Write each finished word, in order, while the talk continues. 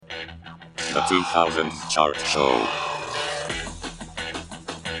The 2000s Chart Show.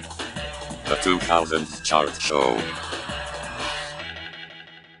 The 2000s Chart Show.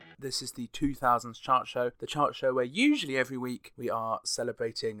 This is the 2000s Chart Show, the chart show where usually every week we are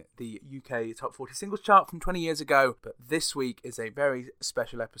celebrating the UK Top 40 Singles Chart from 20 years ago, but this week is a very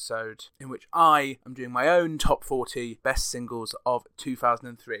special episode in which I am doing my own Top 40 Best Singles of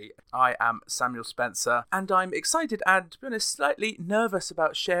 2003. I am Samuel Spencer, and I'm excited and, to be honest, slightly nervous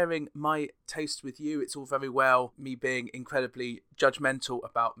about sharing my taste with you. It's all very well me being incredibly judgmental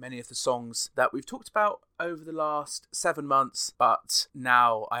about many of the songs that we've talked about over the last 7 months, but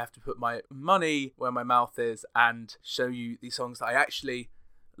now I have to put my money where my mouth is and show you the songs that I actually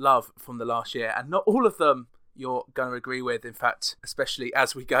love from the last year, and not all of them you're going to agree with. In fact, especially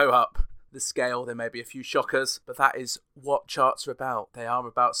as we go up the scale, there may be a few shockers, but that is what charts are about. They are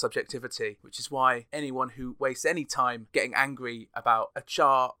about subjectivity, which is why anyone who wastes any time getting angry about a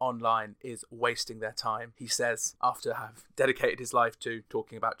chart online is wasting their time, he says, after have dedicated his life to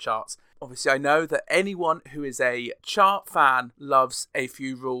talking about charts. Obviously, I know that anyone who is a chart fan loves a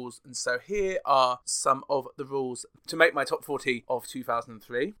few rules, and so here are some of the rules to make my top 40 of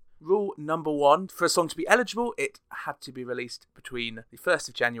 2003. Rule number 1, for a song to be eligible, it had to be released between the 1st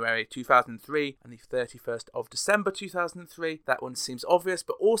of January 2003 and the 31st of December 2003. That one seems obvious,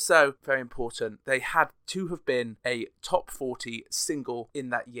 but also very important. They had to have been a top 40 single in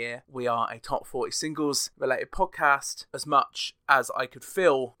that year. We are a top 40 singles related podcast. As much as I could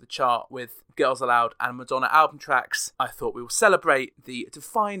fill the chart with Girls Aloud and Madonna album tracks, I thought we will celebrate the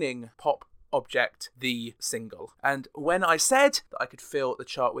defining pop object, the single. And when I said that I could fill the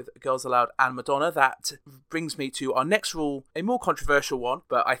chart with Girls Aloud and Madonna, that brings me to our next rule, a more controversial one,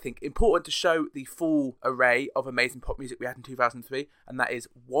 but I think important to show the full array of amazing pop music we had in 2003, and that is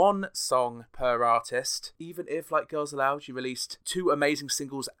one song per artist. Even if, like Girls Aloud, you released 2 amazing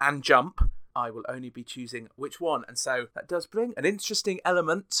singles and Jump, I will only be choosing which one. And so that does bring an interesting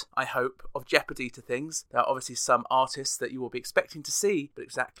element, I hope, of jeopardy to things. There are obviously some artists that you will be expecting to see, but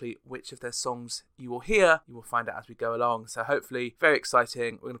exactly which of their songs you will hear, you will find out as we go along. So hopefully, very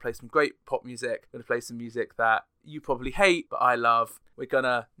exciting. We're going to play some great pop music. We're going to play some music that you probably hate, but I love. We're going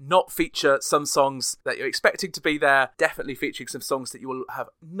to not feature some songs that you're expecting to be there, definitely featuring some songs that you will have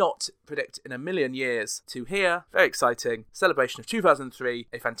not predict in a million years to hear. Very exciting. Celebration of 2003,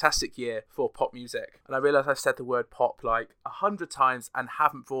 a fantastic year for pop music. And I realise I've said the word pop like 100 times and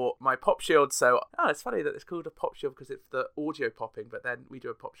haven't brought my pop shield, so it's funny that it's called a pop shield because it's the audio popping, but then we do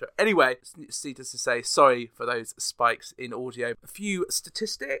a pop show. Anyway, needless to say, sorry for those spikes in audio. A few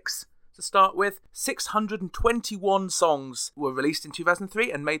statistics. To start with, 621 songs were released in 2003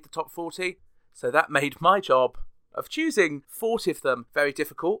 and made the top 40. So that made my job of choosing 40 of them very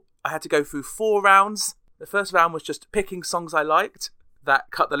difficult. I had to go through 4 rounds. The first round was just picking songs I liked.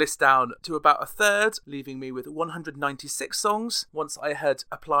 That cut the list down to about a third, leaving me with 196 songs. Once I had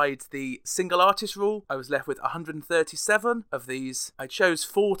applied the single artist rule, I was left with 137 of these. I chose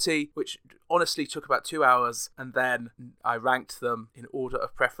 40, which honestly took about 2 hours, and then I ranked them in order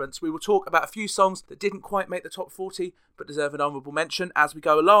of preference. We will talk about a few songs that didn't quite make the top 40, but deserve an honourable mention as we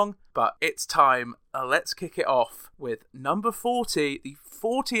go along. But it's time. Let's kick it off with number 40, the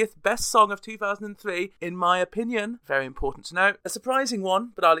 40th best song of 2003, in my opinion. Very important to note. A surprising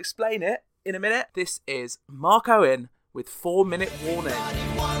one, but I'll explain it in a minute. This is Mark Owen with 4 Minute Warning.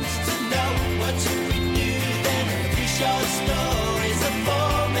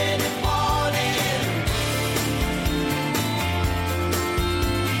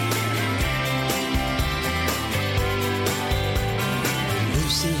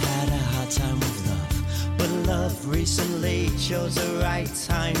 Lucy had a hard time with love, but love recently chose the right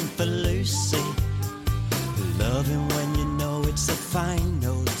time for Lucy. Loving when you know it's the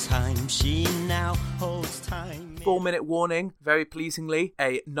final time. She now holds time. 4 Minute Warning, very pleasingly,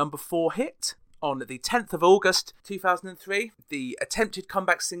 a number 4 hit on the 10th of August 2003, the attempted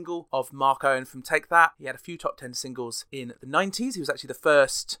comeback single of Mark Owen from Take That. He had a few top 10 singles in the 90s. He was actually the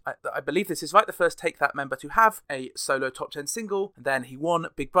first, I believe this is right, the first Take That member to have a solo top 10 single. And then he won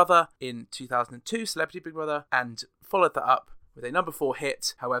Big Brother in 2002, Celebrity Big Brother, and followed that up with a number 4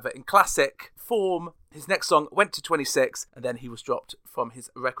 hit. However, in classic form, his next song went to 26, and then he was dropped from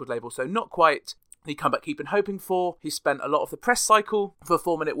his record label. So not quite the comeback he'd been hoping for. He spent a lot of the press cycle for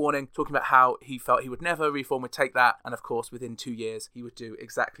 4 Minute Warning talking about how he felt he would never reform with Take That, and of course within 2 years he would do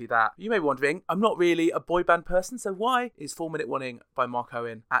exactly that. You may be wondering, I'm not really a boy band person, so why is 4 Minute Warning by Mark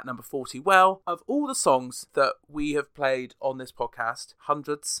Owen at number 40? Well, of all the songs that we have played on this podcast,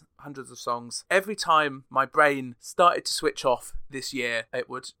 hundreds of songs, every time my brain started to switch off this year, it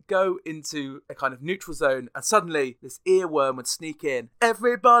would go into a kind of neutral zone, and suddenly this earworm would sneak in.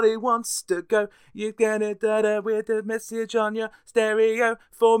 Everybody wants to go, you're gonna da-da with the message on your stereo,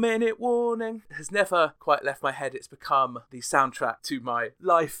 4 Minute Warning. It has never quite left my head. It's become the soundtrack to my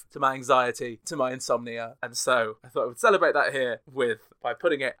life, to my anxiety, to my insomnia, and so I thought I would celebrate that here by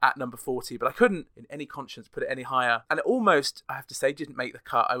putting it at number 40, but I couldn't in any conscience put it any higher, and it almost, I have to say, didn't make the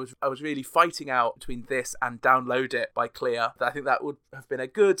cut. I was really fighting out between this and Download It by Clear. I think that would have been a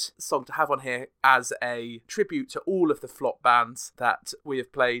good song to have on here as a tribute to all of the flop bands that we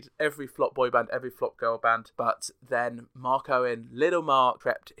have played, every flop boy band, every flop girl band, but then Mark Owen, Little Mark,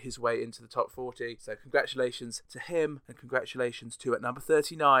 crept his way into the top 40, so congratulations to him, and congratulations to, at number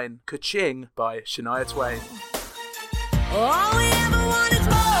 39, Ka-Ching by Shania Twain. All we ever want is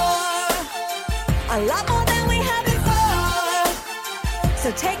more, a lot more than we had before.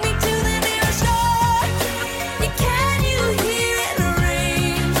 So take me to the nearest shore. Can you hear it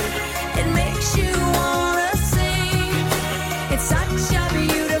ring? It makes you wanna sing. It's such a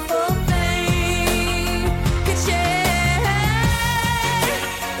beautiful thing. Ka-Ching,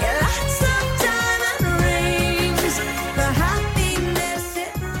 lots of diamond rings, the happiness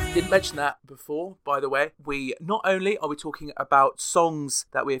it brings. Didn't mention that before, by the way. We not only are we talking about songs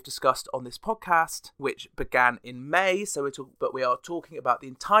that we have discussed on this podcast, which began in May, but we are talking about the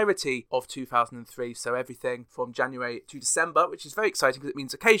entirety of 2003, so everything from January to December, which is very exciting because it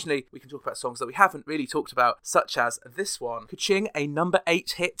means occasionally we can talk about songs that we haven't really talked about, such as this one. Ka-Ching, a number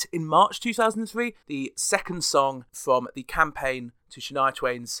 8 hit in March 2003, the second song from the campaign to Shania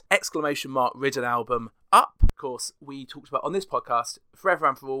Twain's !ridden album, Up. Of course, we talked about on this podcast Forever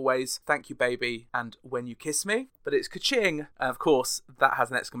and For Always, Thank You Baby, and When You Kiss Me. But it's Ka-Ching, and of course, that has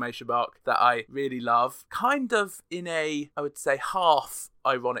an exclamation mark that I really love. Kind of in a, I would say, half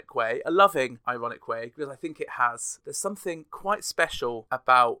ironic way, a loving ironic way, because I think there's something quite special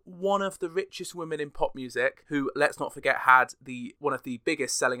about one of the richest women in pop music, who, let's not forget, had one of the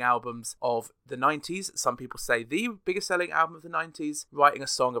biggest selling albums of the 90s. Some people say the biggest selling album of the 90s, writing a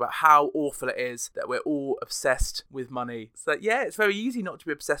song about how awful it is that we're all obsessed with money. So yeah, it's very easy not to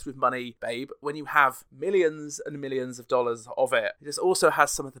be obsessed with money, babe, when you have millions and millions of dollars of it. It just also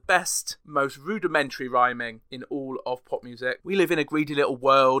has some of the best, most rudimentary rhyming in all of pop music. We live in a greedy little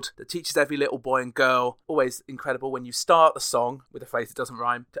world that teaches every little boy and girl, always incredible when you start the song with a phrase that doesn't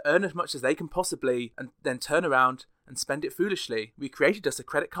rhyme, to earn as much as they can possibly and then turn around and spend it foolishly. We created us a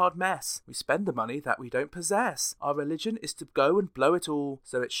credit card mess. We spend the money that we don't possess. Our religion is to go and blow it all,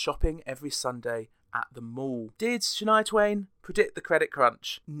 so it's shopping every Sunday at the mall. Did Shania Twain predict the credit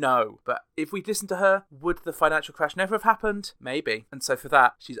crunch? No. But if we'd listened to her, would the financial crash never have happened? Maybe. And so for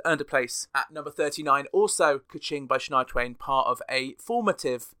that, she's earned a place at number 39. Also, Ka-Ching by Shania Twain, part of a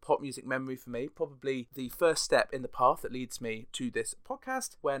formative pop music memory for me. Probably the first step in the path that leads me to this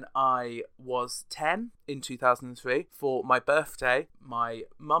podcast. When I was 10 in 2003, for my birthday, one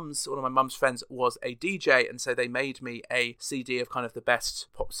of my mum's friends was a DJ, and so they made me a CD of kind of the best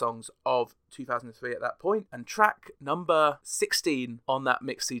pop songs of 2003 at that point, and track number 16 on that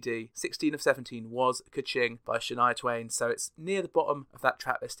mix CD, 16 of 17, was Ka-Ching by Shania Twain. So it's near the bottom of that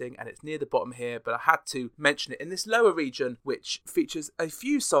track listing, and it's near the bottom here, but I had to mention it in this lower region, which features a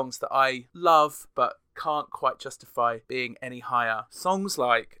few songs that I love but can't quite justify being any higher. Songs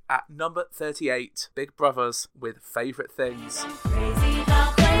like, at number 38, Big Brothers with Favourite Things. Crazy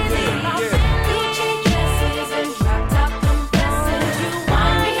about Gucci dresses and drop top compressors. You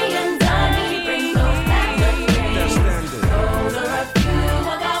wine me and dine me, bring those packages. Those are a few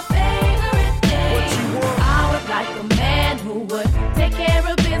of our favorite things. I would like a man who would take care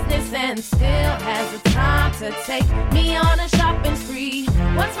of business and still has the time to take me on a shopping spree.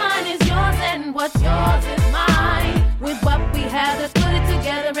 What's mine is yours and what's yours is mine. With what we have, let's put it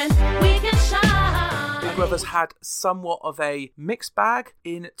together and we can shine. Big Brothers had somewhat of a mixed bag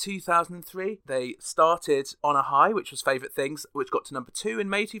in 2003. They started on a high, which was Favourite Things, which got to number 2 in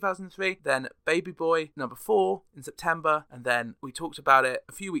May 2003. Then Baby Boy, number 4 in September. And then we talked about it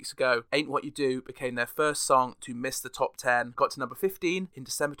a few weeks ago. Ain't What You Do became their first song to miss the top 10. Got to number 15 in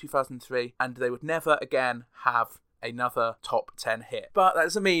December 2003. And they would never again have another top 10 hit. But that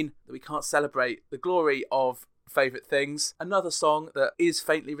doesn't mean that we can't celebrate the glory of Favourite Things. Another song that is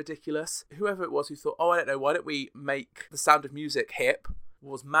faintly ridiculous. Whoever it was who thought, I don't know, why don't we make The Sound of Music hip?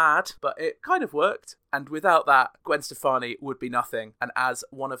 was mad, but it kind of worked. And without that, Gwen Stefani would be nothing. And as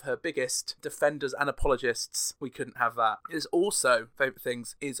one of her biggest defenders and apologists, we couldn't have that. It is also, Favourite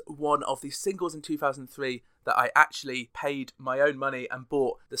Things, is one of the singles in 2003 that I actually paid my own money and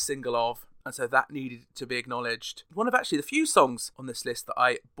bought the single of. And so that needed to be acknowledged. One of actually the few songs on this list that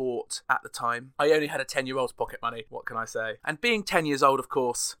I bought at the time. I only had a 10-year-old's pocket money, what can I say? And being 10 years old, of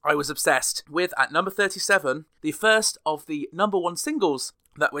course, I was obsessed with, at number 37, the first of the number one singles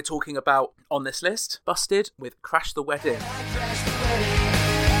that we're talking about on this list, Busted with Crash the Wedding.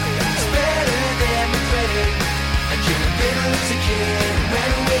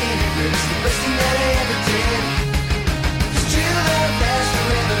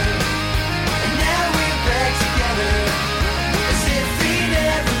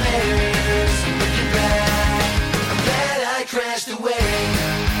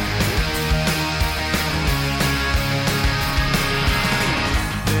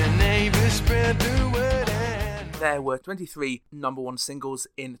 There were 23 number one singles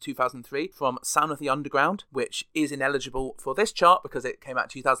in 2003 from Sound of the Underground, which is ineligible for this chart because it came out in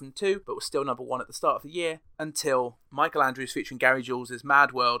 2002, but was still number one at the start of the year, until Michael Andrews featuring Gary Jules'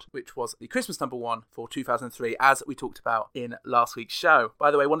 Mad World, which was the Christmas number one for 2003, as we talked about in last week's show.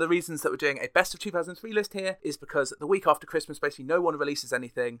 By the way, one of the reasons that we're doing a best of 2003 list here is because the week after Christmas, basically no one releases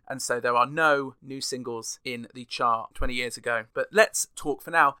anything, and so there are no new singles in the chart 20 years ago. But let's talk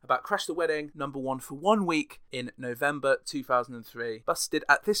for now about Crash the Wedding, number one for 1 week in November 2003. Busted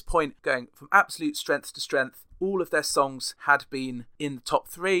at this point going from absolute strength to strength. All of their songs had been in the top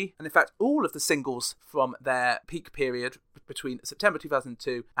 3, and in fact all of the singles from their peak period between September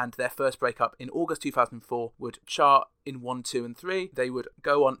 2002 and their first breakup in August 2004 would chart in 1, 2 and 3. They would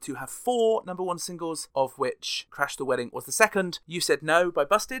go on to have 4 number one singles, of which Crash the Wedding was the second. You Said No by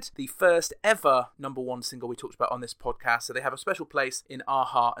Busted, the first ever number one single we talked about on this podcast, so they have a special place in our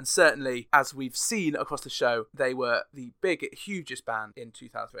heart, and certainly, as we've seen across the show, they were the hugest band in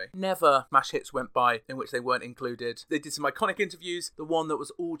 2003. Never smash hits went by in which they weren't included. They did some iconic interviews, the one that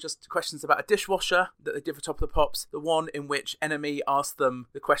was all just questions about a dishwasher that they did for Top of the Pops, the one in which NME asked them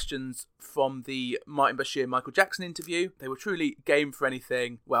the questions from the Martin Bashir Michael Jackson interview. They were truly game for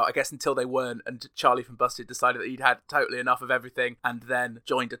anything, well, I guess until they weren't, and Charlie from Busted decided that he'd had totally enough of everything and then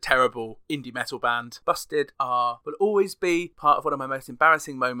joined a terrible indie metal band. Busted will always be part of one of my most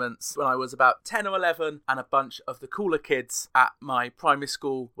embarrassing moments when I was about 10 or 11 and a bunch of the cooler kids at my primary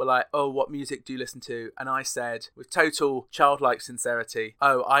school were like, oh, what music do you listen to? And I said, with total childlike sincerity,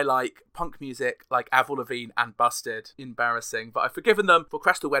 oh, I like punk music like Avril Lavigne and Busted. Embarrassing, but I've forgiven them for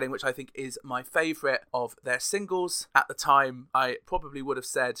Crash the Wedding, which I think is my favourite of their singles. At the time, I probably would have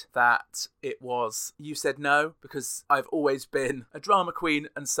said that it was You Said No, because I've always been a drama queen,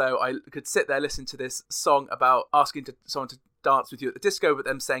 and so I could sit there listening to this song about asking someone to dance with you at the disco, but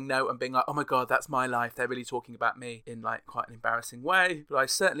them saying no and being like, oh my god, that's my life, they're really talking about me, in like quite an embarrassing way. But I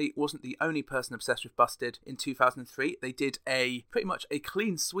certainly wasn't the only person obsessed with Busted. In 2003 they did pretty much a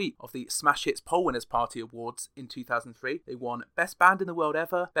clean sweep of the Smash Hits Poll Winners Party Awards in 2003. They won Best Band in the World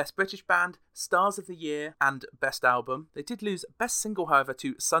Ever, Best British Band, Stars of the Year and Best Album. They did lose Best Single, however,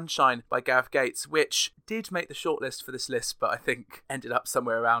 to Sunshine by Gareth Gates, which did make the shortlist for this list, but I think ended up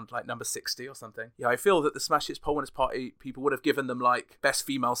somewhere around like number 60 or something. Yeah, I feel that the Smash Hits Poll Winners Party people would have given them like Best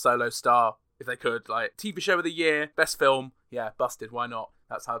Female Solo Star if they could, like TV Show of the Year, Best Film. Yeah, Busted, why not?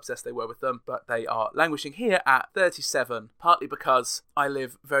 That's how obsessed they were with them. But they are languishing here at 37, partly because I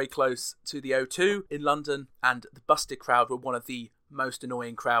live very close to the O2 in London, and the Busted crowd were one of the most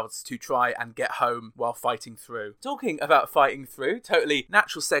annoying crowds to try and get home while fighting through. Talking about fighting through, totally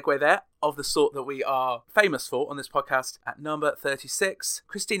natural segue there, of the sort that we are famous for on this podcast. At number 36,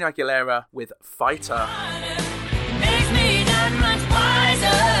 Christina Aguilera with Fighter. Makes me that much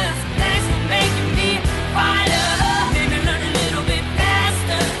wiser. Thanks for making me a fighter. Made me learn a little bit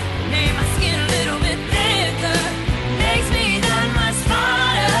faster. Made my skin a little bit thicker. Makes me that much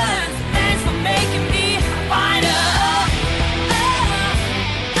smarter. Thanks for making me a fighter.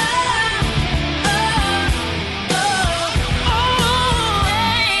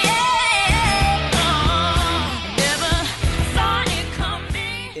 Never saw it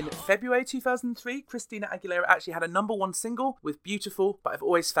coming. In February 2003, Christina Aguilera actually had a number one single with Beautiful, but I've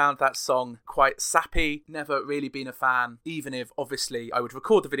always found that song quite sappy, never really been a fan, even if obviously I would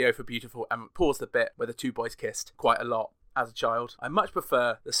record the video for Beautiful and pause the bit where the two boys kissed quite a lot. As a child, I much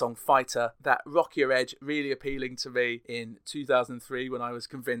prefer the song Fighter, that rockier edge really appealing to me in 2003 when I was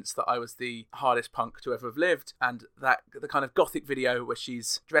convinced that I was the hardest punk to ever have lived, and that the kind of gothic video where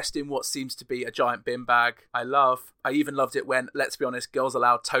she's dressed in what seems to be a giant bin bag, I love. I even loved it when, let's be honest, Girls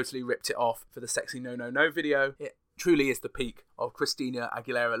Aloud totally ripped it off for the Sexy No No No video. It truly is the peak of Christina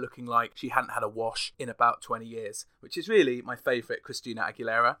Aguilera looking like she hadn't had a wash in about 20 years, which is really my favourite Christina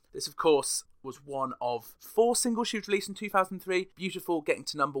Aguilera. This, of course, was one of 4 singles she released in 2003. Beautiful getting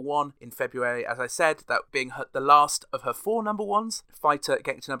to number 1 in February, as I said, that being the last of her 4 number 1s. Fighter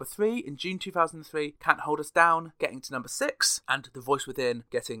getting to number 3 in June 2003. Can't Hold Us Down getting to number 6, and The Voice Within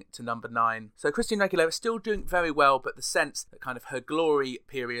getting to number 9. So Christina Aguilera is still doing very well, but the sense that kind of her glory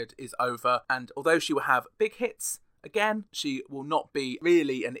period is over, and although she will have big hits, again, she will not be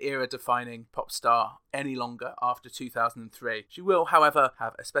really an era-defining pop star any longer after 2003. She will, however,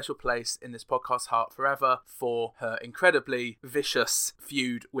 have a special place in this podcast heart forever for her incredibly vicious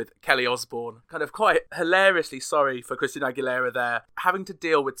feud with Kelly Osbourne. Kind of quite hilariously sorry for Christina Aguilera there. Having to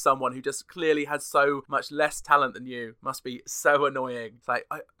deal with someone who just clearly has so much less talent than you must be so annoying. It's like,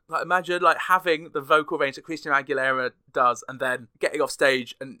 imagine having the vocal range that Christina Aguilera does and then getting off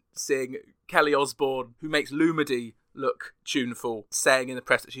stage and seeing Kelly Osbourne, who makes Lumidee look tuneful, saying in the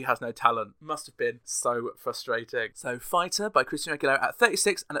press that she has no talent. Must have been so frustrating. So Fighter by Christina Aguilera at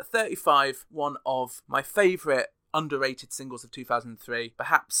 36, and at 35, one of my favourite underrated singles of 2003,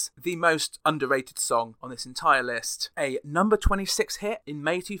 perhaps the most underrated song on this entire list, a number 26 hit in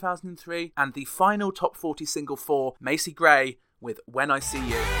May 2003, and the final top 40 single for Macy Gray with When I See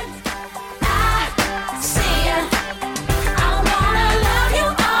You. I see you. I wanna love you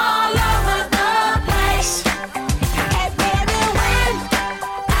all over the place. And baby, when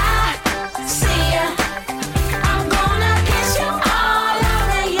I see you, I'm gonna kiss you all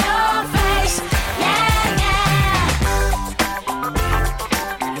over your face. Yeah, yeah.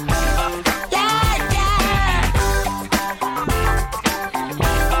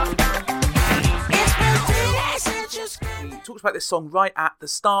 It's been 3 days since you screamed. Talked about this song right at the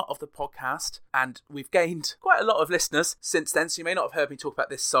start of the podcast, and we've gained quite a lot of listeners since then, so you may not have heard me talk about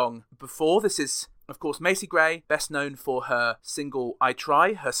this song before. This is, of course, Macy Gray, best known for her single I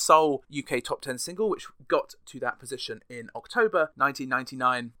Try, her sole UK top 10 single, which got to that position in October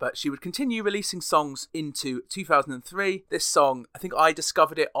 1999, but she would continue releasing songs into 2003. This song, I think I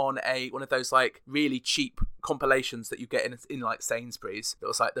discovered it on one of those really cheap compilations that you get in Sainsbury's. It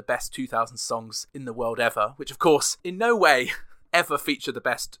was the best 2000 songs in the world ever, which of course in no way ever feature the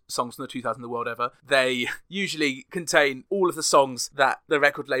best songs from the 2000 in the world ever. They usually contain all of the songs that the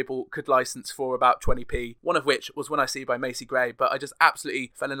record label could license for about 20p, one of which was When I See You by Macy Gray, but I just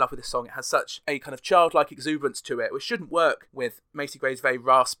absolutely fell in love with this song. It has such a kind of childlike exuberance to it, which shouldn't work with Macy Gray's very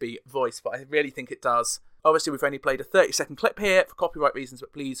raspy voice, but I really think it does. Obviously, we've only played a 30-second clip here for copyright reasons,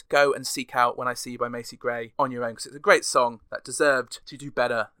 but please go and seek out When I See You by Macy Gray on your own, because it's a great song that deserved to do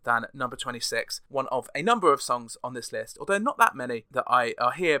better than number 26, one of a number of songs on this list, although not that many that I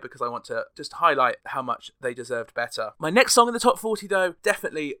are here because I want to just highlight how much they deserved better. My next song in the top 40, though,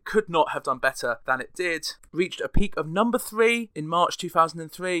 definitely could not have done better than it did. Reached a peak of number 3 in March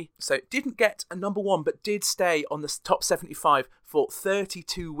 2003, so it didn't get a number 1, but did stay on the top 75 for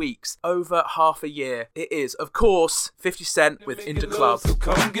 32 weeks, over half a year. It is, of course, 50 Cent with In Da Club. So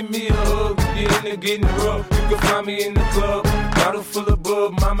come give me a hug, you're in there getting rough. You can find me in the club, bottle full of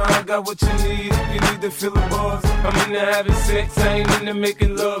bub. Mama, I got what you need if you need to feel a buzz. I'm in there having sex, I ain't in there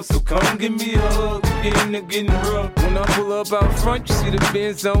making love. So come give me a hug, you're in there getting rough. When I pull up out front, you see the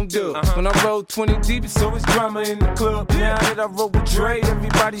Benz on dub. When I roll 20 deep, it's always drama in the club. Now that I roll with Dre,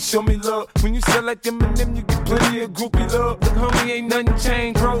 everybody show me love. When you sell like Eminem, you get plenty of groupie love. Look, homie, ain't nothing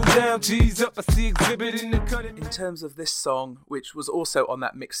changed. Roll down, G's up, I see exhibit in the cut. In terms of this song, which was also on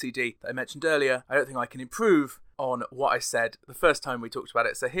that mix CD that I mentioned earlier, I don't think I can improve on what I said the first time we talked about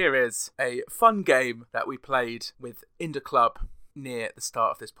it. So here is a fun game that we played with In Da Club near the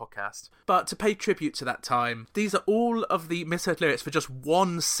start of this podcast. But to pay tribute to that time, these are all of the misheard lyrics for just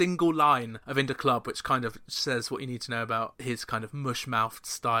one single line of In Da Club, which kind of says what you need to know about his kind of mush-mouthed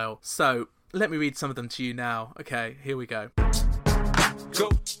style. So let me read some of them to you now. Okay, here we go. Go,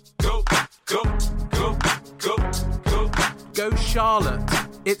 go, go, go, go, go. Go Charlotte,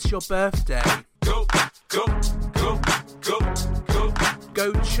 it's your birthday. Go, go, go, go, go.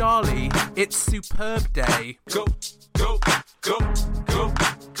 Go Charlie, it's superb day. Go, go, go, go,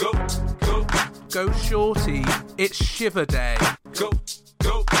 go, go. Go Shorty, it's shiver day. Go,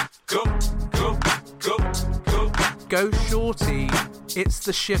 go, go, go, go, go. Go Shorty, it's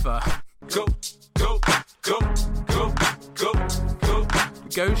the shiver. Go, go, go, go, go, go.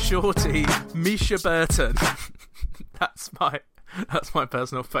 Go Shorty, Misha Burton. That's my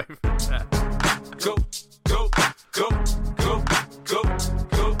personal favourite there. Go, go, go, go, go,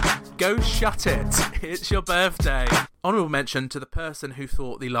 go. Go shut it, it's your birthday. Honourable mention to the person who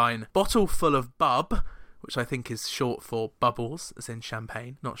thought the line "bottle full of bub" which I think is short for bubbles, as in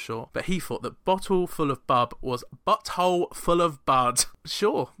champagne, not sure. But he thought that bottle full of bub was butthole full of bud.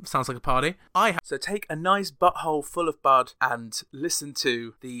 Sure, sounds like a party. So take a nice butthole full of bud and listen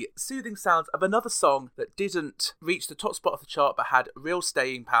to the soothing sounds of another song that didn't reach the top spot of the chart but had real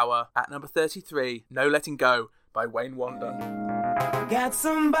staying power. At number 33, No Letting Go by Wayne Wonder. Got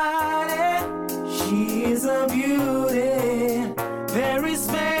somebody, she is a beauty, very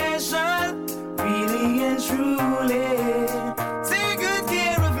special, really and truly. Take good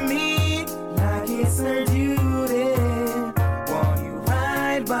care of me, like it's her duty. Won't you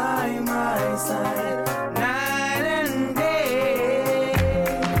ride by my side, night and day?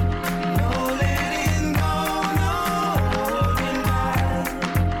 No letting go, no holding back,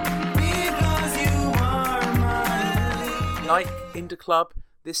 because you are mine. Like In the Club,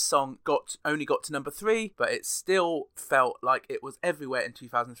 this song only got to number 3, but it still felt like it was everywhere in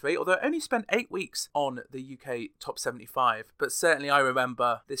 2003, although it only spent 8 weeks on the UK Top 75. But certainly I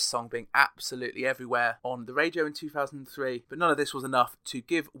remember this song being absolutely everywhere on the radio in 2003, but none of this was enough to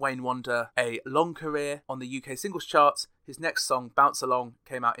give Wayne Wonder a long career on the UK singles charts. His next song, Bounce Along,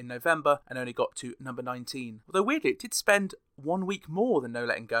 came out in November and only got to number 19. Although weirdly, it did spend 1 week more than No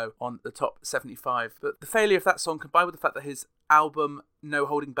Letting Go on the top 75. But the failure of that song, combined with the fact that his album No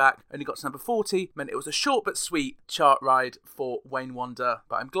Holding Back only got to number 40, meant it was a short but sweet chart ride for Wayne Wonder.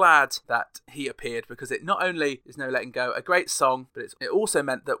 But I'm glad that he appeared, because it not only is No Letting Go a great song, but it also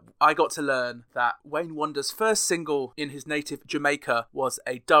meant that I got to learn that Wayne Wonder's first single in his native Jamaica was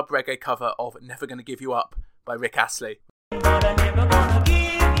a dub reggae cover of Never Gonna Give You Up by Rick Astley. But I'm never gonna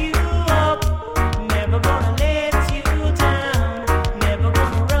give you up, never gonna let you down, never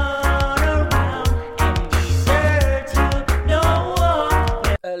gonna run around and desert you, no.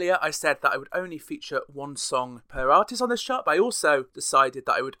 Earlier I said that I would only feature one song per artist on this chart, but I also decided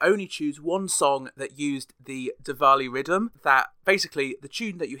that I would only choose one song that used the Diwali rhythm, that basically the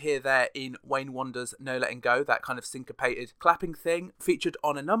tune that you hear there in Wayne Wonder's No Letting Go, that kind of syncopated clapping thing, featured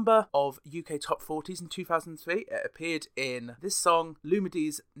on a number of UK top 40s in 2003. It appeared in this song,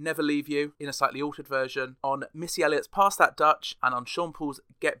 Lumidee's Never Leave You, in a slightly altered version, on Missy Elliott's Pass That Dutch, and on Sean Paul's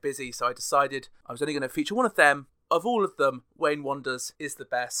Get Busy, so I decided I was only going to feature one of them. Of all of them, Wayne Wonder's is the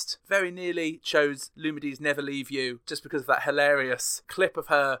best. Very nearly chose Lumidee's Never Leave You just because of that hilarious clip of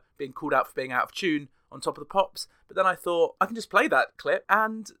her being called out for being out of tune on Top of the Pops. But then I thought, I can just play that clip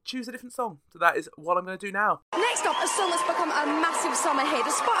and choose a different song. So that is what I'm going to do now. Next up, a song that's become a massive summer hit,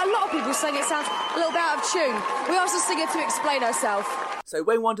 despite a lot of people saying it sounds a little bit out of tune. We asked the singer to explain herself. So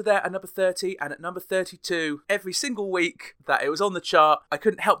Wayne Wonder there at number 30, and at number 32, every single week that it was on the chart, I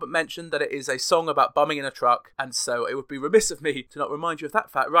couldn't help but mention that it is a song about bumming in a truck, and so it would be remiss of me to not remind you of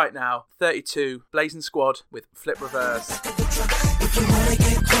that fact right now. 32, Blazing Squad with Flip Reverse. If you wanna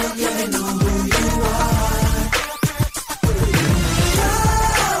get crunk, let me know who you are.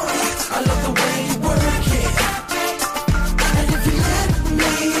 I love the way you work it, and if you let me,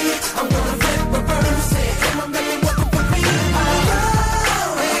 I'm gonna flip reverse it. Come on, baby, work it for me.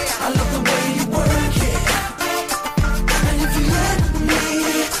 I love the way you work it, and if you let me,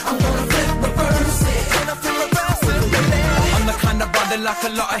 I'm gonna flip reverse it. Gonna flip reverse it, baby. I'm the kind of body like a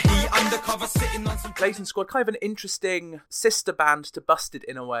lot of heat, undercover sitting on some. Blazing Squad, kind of an interesting sister band to Busted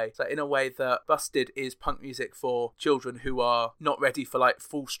in a way. So in a way that Busted is punk music for children who are not ready for like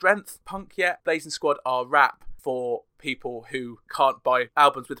full strength punk yet. Blazing Squad are rap for people who can't buy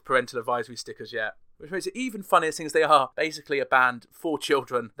albums with parental advisory stickers yet. Which makes it even funnier, seeing as they are basically a band for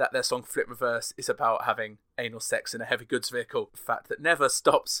children, that their song Flip Reverse is about having anal sex in a heavy goods vehicle. A fact that never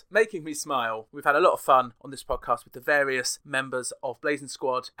stops making me smile. We've had a lot of fun on this podcast with the various members of Blazing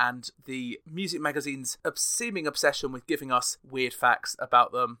Squad and the music magazine's seeming obsession with giving us weird facts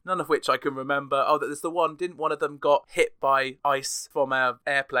about them, none of which I can remember. Oh, there's the one, didn't one of them got hit by ice from an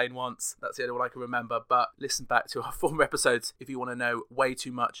airplane once? That's the only one I can remember, but listen back to our former episodes if you want to know way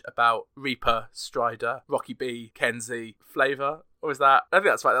too much about Reaper, Strider, Rocky B, Kenzie, Flavor, or is that? I think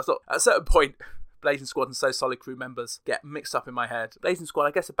that's right, that's not. At a certain point, Blazing Squad and So Solid Crew members get mixed up in my head. Blazing Squad,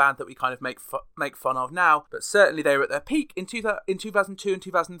 I guess a band that we kind of make fun of now, but certainly they were at their peak in 2002 and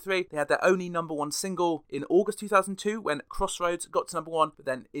 2003. They had their only number one single in August 2002 when Crossroads got to number one, but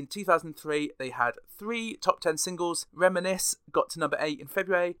then in 2003 they had 3 top 10 singles. Reminisce got to number 8 in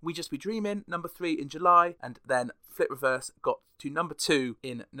February, We Just Be Dreaming, number 3 in July, and then Flip Reverse got to number 2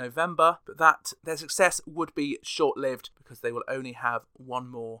 in November, but that their success would be short-lived because they will only have one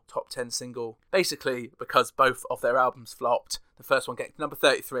more top 10 single. Basically, because both of their albums flopped. The first one getting to number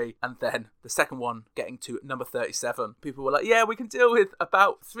 33 and then the second one getting to number 37. People were like, yeah, we can deal with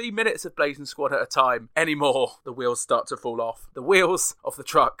about 3 minutes of Blazing Squad at a time. Anymore, the wheels start to fall off. The wheels of the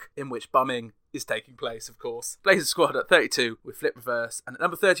truck in which bumming is taking place, of course. Blazer Squad at 32 with Flip Reverse. And at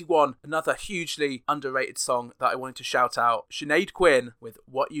number 31, another hugely underrated song that I wanted to shout out, Sinead Quinn with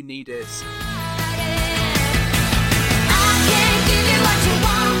What You Need Is.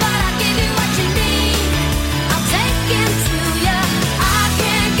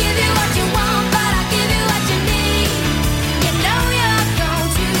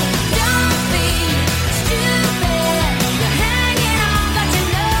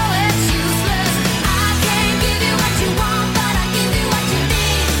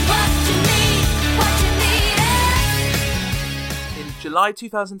 July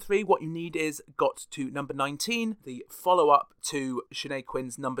 2003, What You Need Is got to number 19, the follow-up to Sinead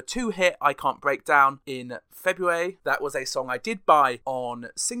Quinn's number 2 hit, I Can't Break Down, in February. That was a song I did buy on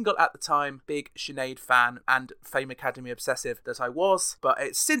single at the time, big Sinead fan and Fame Academy obsessive that I was,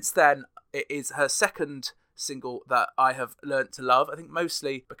 but since then, it is her second single that I have learnt to love, I think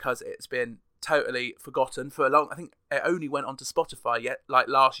mostly because it's been totally forgotten for a long. I think it only went onto Spotify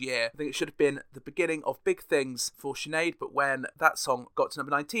last year. I think it should have been the beginning of big things for Sinead, but when that song got to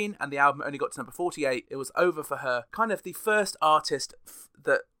number 19 and the album only got to number 48, it was over for her. Kind of the first artist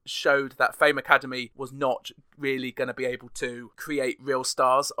that showed that Fame Academy was not really going to be able to create real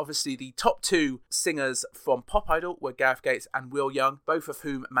stars. Obviously, the top 2 singers from Pop Idol were Gareth Gates and Will Young, both of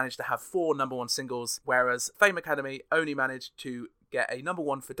whom managed to have 4 number 1 singles, whereas Fame Academy only managed to get a number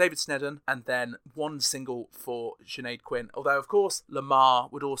 1 for David Snedden and then 1 single for Sinead Quinn. Although, of course, Lamar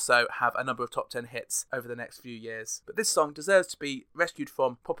would also have a number of top 10 hits over the next few years. But this song deserves to be rescued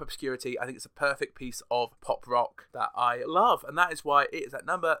from pop obscurity. I think it's a perfect piece of pop rock that I love, and that is why it is at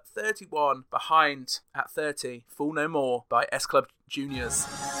number 31, behind at 30, Fool No More by S Club Juniors.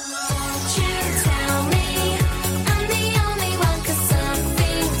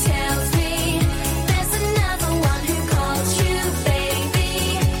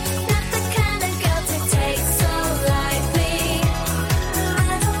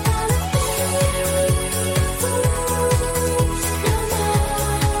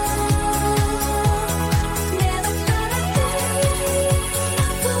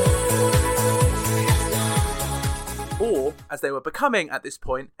 As they were becoming at this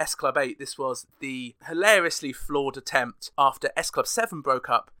point S Club 8, this was the hilariously flawed attempt after S Club 7 broke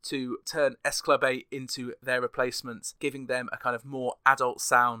up to turn S Club 8 into their replacements, giving them a kind of more adult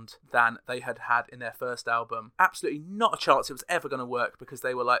sound than they had had in their first album. Absolutely not a chance it was ever going to work, because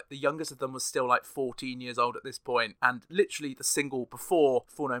they were the youngest of them was still 14 years old at this point, and literally the single before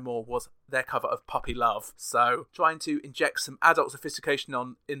Fool No More was their cover of Puppy Love. So trying to inject some adult sophistication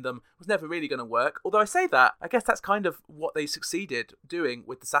in them was never really going to work. Although I say that, I guess that's kind of what they succeeded doing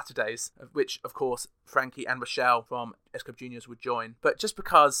with the Saturdays, which of course Frankie and Rochelle from S Club Juniors would join. But just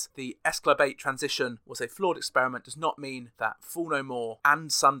because the S Club 8 transition was a flawed experiment does not mean that Fool No More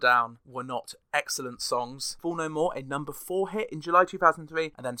and Sundown were not excellent songs. Fool No More, a number 4 hit in July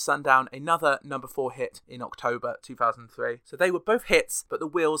 2003, and then Sundown, another number 4 hit in October 2003. So they were both hits, but the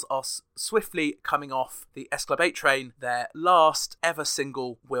wheels are swiftly coming off the S Club 8 train. Their last ever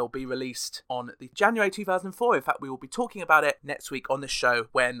single will be released on the January 2004. In fact, we will be talking about it next week on this show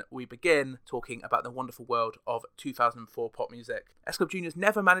when we begin talking about the wonderful world of 2004 pop music. S Club Juniors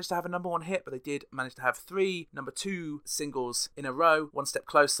never managed to have a number 1 hit, but they did manage to have 3 number 2 singles in a row. One Step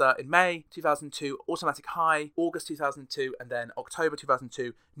Closer in May 2002, Automatic High, August 2002, and then October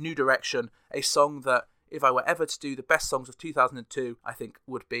 2002, New Direction, a song that, if I were ever to do the best songs of 2002, I think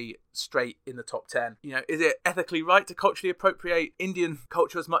would be straight in the top 10. You know, is it ethically right to culturally appropriate Indian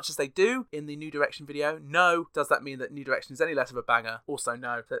culture as much as they do in the New Direction video? No. Does that mean that New Direction is any less of a banger? Also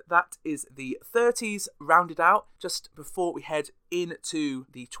no. So that is the 30s rounded out. Just before we head into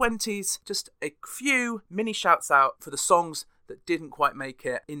the 20s, just a few mini shouts out for the songs that didn't quite make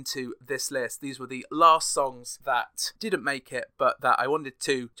it into this list. These were the last songs that didn't make it, but that I wanted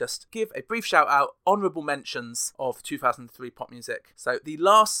to just give a brief shout out, honourable mentions of 2003 pop music. So the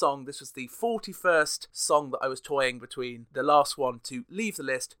last song, this was the 41st song that I was toying between the last one to leave the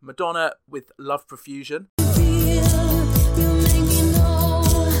list, Madonna with Love Profusion.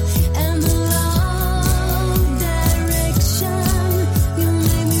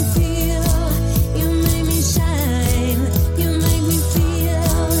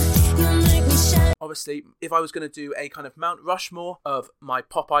 Obviously honestly, if I was going to do a kind of Mount Rushmore of my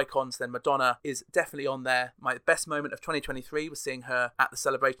pop icons, then Madonna is definitely on there. My best moment of 2023 was seeing her at the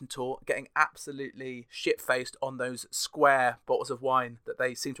Celebration Tour, getting absolutely shit-faced on those square bottles of wine that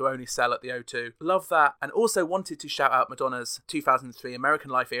they seem to only sell at the O2. Love that. And also wanted to shout out Madonna's 2003 American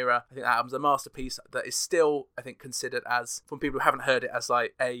Life era. I think that album's a masterpiece that is still, I think, considered as, from people who haven't heard it, as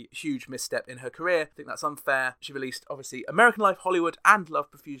like a huge misstep in her career. I think that's unfair. She released, obviously, American Life, Hollywood, and Love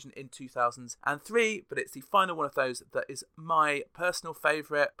Profusion in 2003, but it's the final one of those that is my personal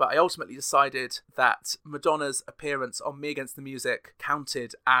favourite. But I ultimately decided that Madonna's appearance on Me Against the Music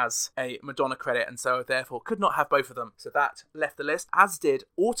counted as a Madonna credit, and so therefore could not have both of them. So that left the list, as did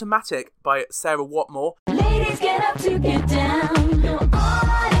Automatic by Sarah Watmore. Ladies, get up to get down. You're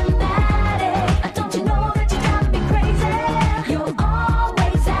automatic. Don't you know that you drive me crazy? You're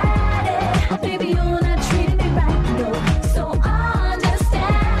always at it. Baby, you're not treating me right, no. So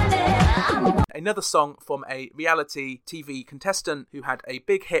understand it. Another song from a reality TV contestant who had a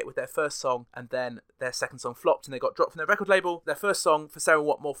big hit with their first song, and then their second song flopped and they got dropped from their record label. Their first song for Sarah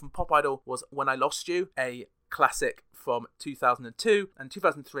Watmore from Pop Idol was When I Lost You, a classic from 2002, and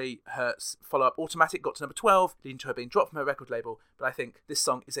 2003 her follow-up Automatic got to number 12, leading to her being dropped from her record label. But I think this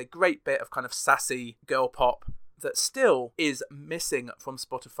song is a great bit of kind of sassy girl pop that still is missing from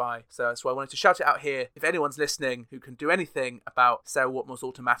Spotify. So that's why I wanted to shout it out here. If anyone's listening who can do anything about Sarah Watmore's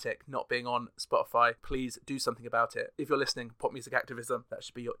Automatic not being on Spotify, please do something about it. If you're listening, pop music activism, that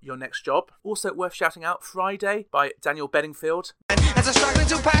should be your next job. Also worth shouting out, Friday by Daniel Bedingfield. As I'm struggling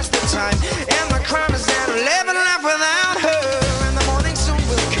to pass the time, and my crime is that I'm living life without her. And the morning soon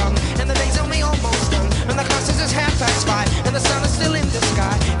will come, and the days only almost done. And the clock says it's 5:30, and the sun is still in the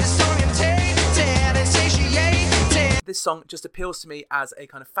sky. Disorientated and satiated. This song just appeals to me as a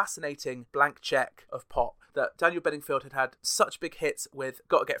kind of fascinating blank check of pop. That Daniel Bedingfield had such big hits with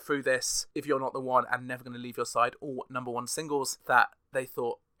Gotta Get Through This, If You're Not the One, and Never Gonna Leave Your Side, all number one singles, that they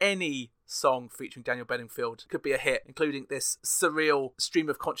thought any song featuring Daniel Bedingfield could be a hit, including this surreal stream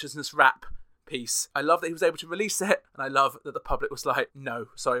of consciousness rap piece. I love that he was able to release it, and I love that the public was like, no,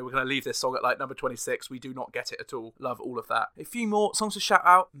 sorry, we're going to leave this song at like number 26. We do not get it at all. Love all of that. A few more songs to shout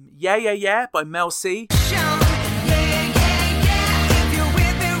out. Yeah, Yeah, Yeah by Mel C.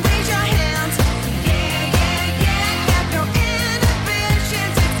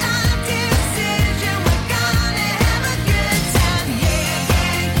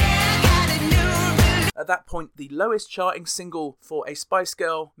 At that point, the lowest charting single for a Spice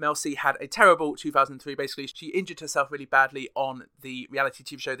Girl. Mel C had a terrible 2003, basically. She injured herself really badly on the reality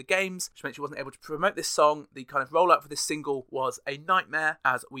TV show The Games, which meant she wasn't able to promote this song. The kind of rollout for this single was a nightmare,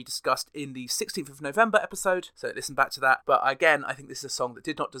 as we discussed in the 16th of November episode, so listen back to that. But again, I think this is a song that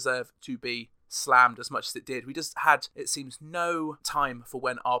did not deserve to be slammed as much as it did. We just had, it seems, no time for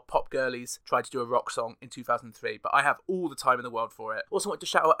when our pop girlies tried to do a rock song in 2003, but I have all the time in the world for it. Also want to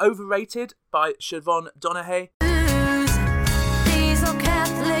shout out Overrated by Siobhan Donahue. Diesel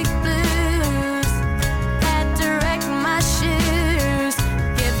Catholic blues, had to wreck my shoes,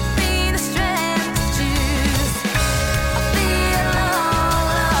 give me the strength to choose. I feel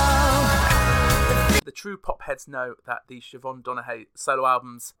low. The true pop heads know that the Siobhan Donahue solo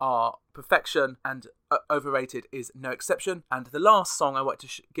albums are perfection, and Overrated is no exception. And the last song I want to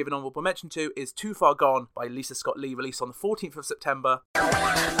give an honourable mention to is Too Far Gone by Lisa Scott Lee, released on the 14th of September.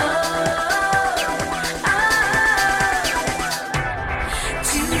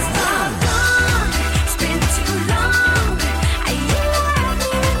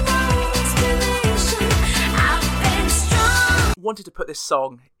 Wanted to put this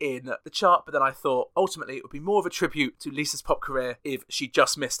song in the chart, but then I thought ultimately it would be more of a tribute to Lisa's pop career if she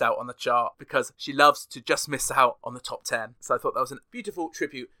just missed out on the chart, because she loves to just miss out on the top 10. So I thought that was a beautiful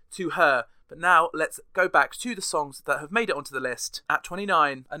tribute to her. But now let's go back to the songs that have made it onto the list. At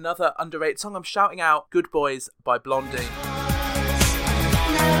 29, another underrated song I'm shouting out, Good Boys by Blondie.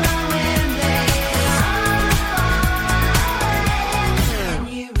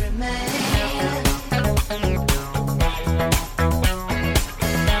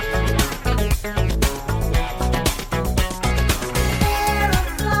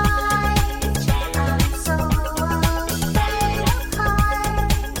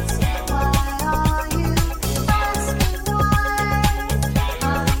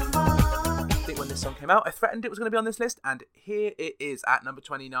 out, I threatened it was going to be on this list, and here it is at number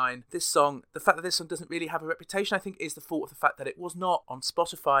 29. This song, the fact that this song doesn't really have a reputation, I think is the fault of the fact that it was not on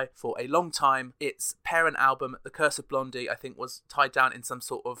Spotify for a long time. Its parent album, The Curse of Blondie, I think was tied down in some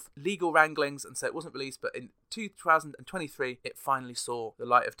sort of legal wranglings, and so it wasn't released, but in 2023 it finally saw the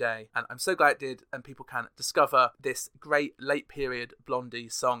light of day, and I'm so glad it did, and people can discover this great late period Blondie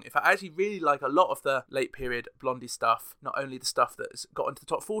song. In fact, I actually really like a lot of the late period Blondie stuff, not only the stuff that's got into the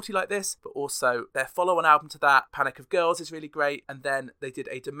top 40 like this, but also their follow-on album to that, Panic of Girls, is really great, and then they did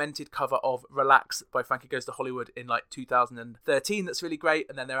a demented cover of Relax by Frankie Goes to Hollywood in like 2013 that's really great,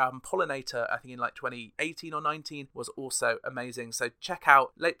 and then their album Pollinator, I think in like 2018 or 19, was also amazing. So check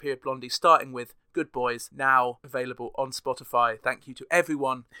out late period Blondie, starting with Good Boys, now available on Spotify. Thank you to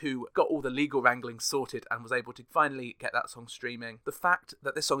everyone who got all the legal wrangling sorted and was able to finally get that song streaming. The fact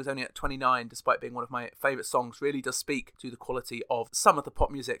that this song is only at 29, despite being one of my favourite songs, really does speak to the quality of some of the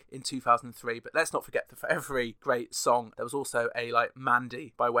pop music in 2003. But let's not forget that for every great song, there was also a like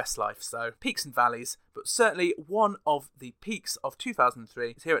Mandy by Westlife. So peaks and valleys, but certainly one of the peaks of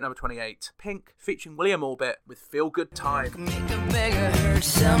 2003 is here at number 28. Pink featuring William Orbit with Feel Good Time. Make a beggar hurt,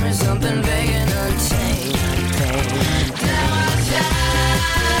 tell me something big and untamed. Now I'm tired,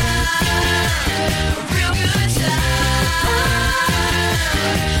 real good time.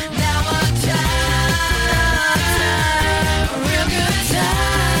 Now I'm tired, real good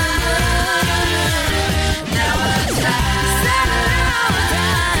time. Now I'm tired,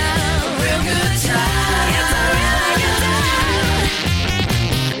 real good time. It's a really good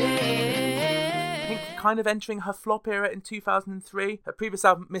time. Pink kind of entering her flop era in 2003. Her previous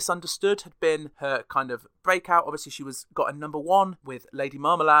album Misunderstood had been her kind of breakout. Obviously she got a number one with Lady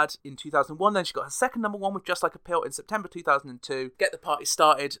Marmalade in 2001, then she got her second number one with Just Like a Pill in September 2002. Get the Party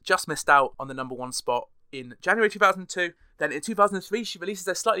Started just missed out on the number one spot in January 2002. Then in 2003, she releases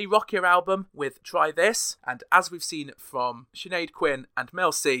a slightly rockier album with Try This. And as we've seen from Sinead Quinn and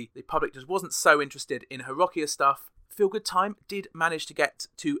Mel C, the public just wasn't so interested in her rockier stuff. Feel Good Time did manage to get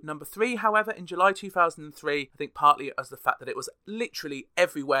to number 3, however, in July 2003. I think partly as the fact that it was literally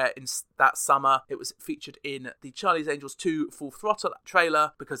everywhere in that summer. It was featured in the Charlie's Angels 2 Full Throttle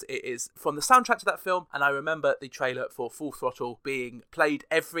trailer because it is from the soundtrack to that film. And I remember the trailer for Full Throttle being played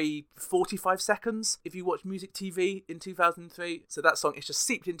every 45 seconds if you watch music TV in 2003. So that song is just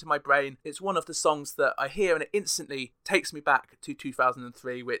seeped into my brain. It's one of the songs that I hear and it instantly takes me back to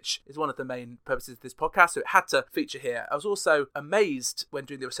 2003, which is one of the main purposes of this podcast. So it had to feature here. I was also amazed when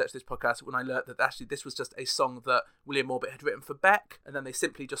doing the research for this podcast when I learned that actually this was just a song that William Orbit had written for Beck, and then they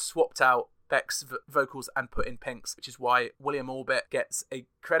simply just swapped out Beck's vocals and put in Pink's, which is why William Orbit gets a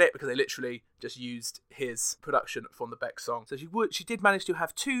credit because they literally just used his production from the Beck song. So she did manage to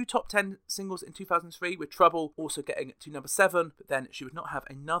have 2 top 10 singles in 2003, with Trouble also getting to number 7, but then she would not have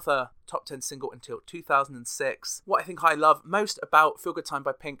another top 10 single until 2006. What I think I love most about Feel Good Time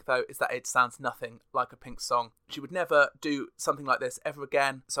by Pink, though, is that it sounds nothing like a Pink song. She would never do something like this ever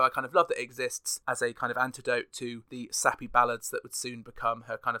again, so I kind of love that it exists as a kind of antidote to the sappy ballads that would soon become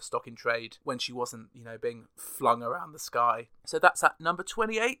her kind of stock in trade when she wasn't, being flung around the sky. So that's at number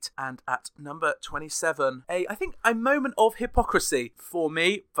 28, and at number 27, I think a moment of hypocrisy for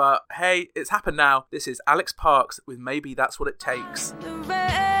me, but hey, it's happened now. This is Alex Parks with Maybe That's What It Takes. The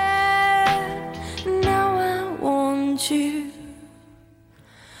red, now I want you.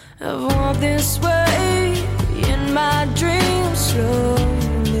 I've walked this way in my dreams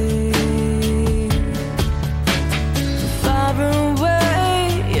slowly. Far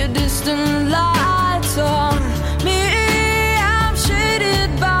away, your distant lights on me. I'm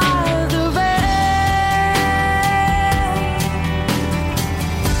shaded by the rain.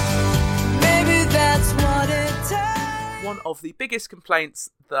 Maybe that's what it takes. One of the biggest complaints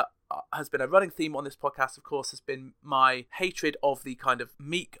that has been a running theme on this podcast, of course, has been my hatred of the kind of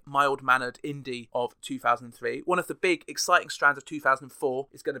meek, mild-mannered indie of 2003. One of the big, exciting strands of 2004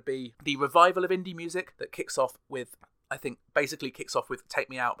 is going to be the revival of indie music that kicks off with Take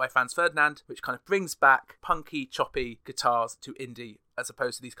Me Out by Franz Ferdinand, which kind of brings back punky, choppy guitars to indie as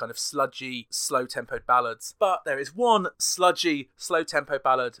opposed to these kind of sludgy, slow-tempoed ballads. But there is one sludgy, slow-tempo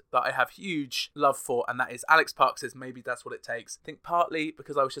ballad that I have huge love for, and that is Alex Parks' Maybe That's What It Takes. I think partly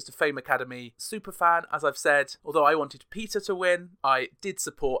because I was just a Fame Academy super fan, as I've said. Although I wanted Peter to win, I did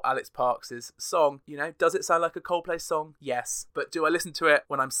support Alex Parks' song. Does it sound like a Coldplay song? Yes. But do I listen to it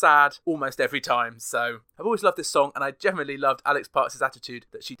when I'm sad? Almost every time. So I've always loved this song, and I generally loved Alex Parks' attitude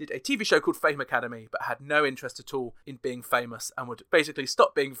that she did a TV show called Fame Academy, but had no interest at all in being famous, and would basically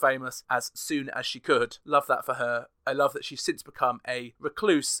stop being famous as soon as she could. Love that for her. I love that she's since become a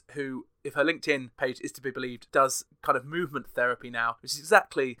recluse who if her LinkedIn page is to be believed, does kind of movement therapy now, which is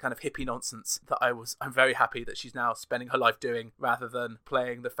exactly kind of hippie nonsense that I'm very happy that she's now spending her life doing rather than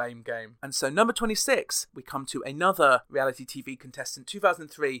playing the fame game. And so number 26, we come to another reality TV contestant.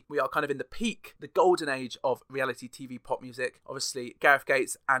 2003, we are kind of in the peak, the golden age of reality TV pop music. Obviously, Gareth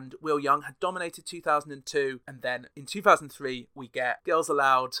Gates and Will Young had dominated 2002, and then in 2003, we get Girls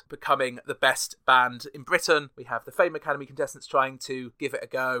Aloud becoming the best band in Britain. We have the Fame Academy contestants trying to give it a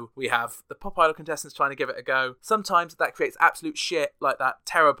go. We have the Pop Idol contestants trying to give it a go. Sometimes that creates absolute shit, like that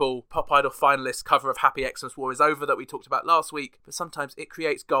terrible Pop Idol finalist cover of Happy Xmas War Is Over that we talked about last week, but sometimes it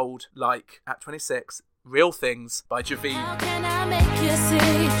creates gold, like at 26, Real Things by Javine. How can I make you see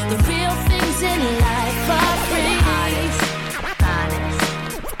the real things in life are free?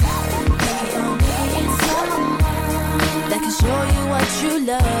 That can show you what true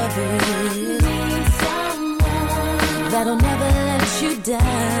love is. That'll never let you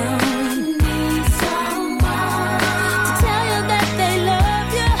down. To tell you that they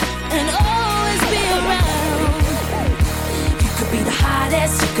love you and always be around. You could be the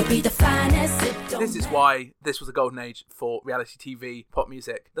hottest, you could be the finest. It don't This is why this was a golden age for reality TV pop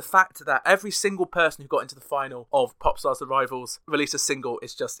music. The fact that every single person who got into the final of Popstars The Rivals released a single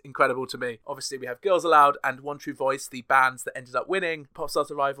is just incredible to me. Obviously, we have Girls Aloud and One True Voice, the bands that ended up winning Popstars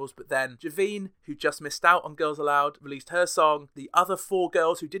The Rivals, but then Javine, who just missed out on Girls Aloud, released her song. The other 4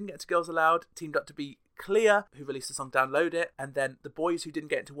 girls who didn't get to Girls Aloud teamed up to be Clear, who released the song Download It, and then the boys who didn't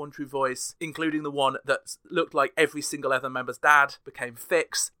get into One True Voice, including the one that looked like every single other member's dad, became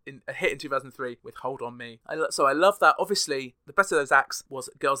Fix, in a hit in 2003 with Hold On Me. So I love that. Obviously, the best of those acts was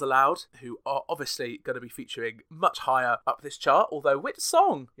Girls Aloud, who are obviously going to be featuring much higher up this chart, although which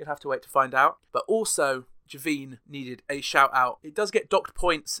song, you'd have to wait to find out. But also, Javine needed a shout out. It does get docked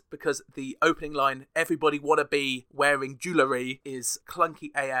points because the opening line, everybody wanna be wearing jewellery, is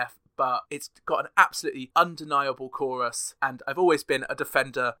clunky AF, but it's got an absolutely undeniable chorus, and I've always been a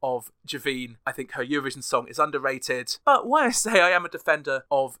defender of Javine. I think her Eurovision song is underrated, but when I say I am a defender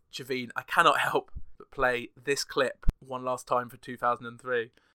of Javine, I cannot help but play this clip one last time for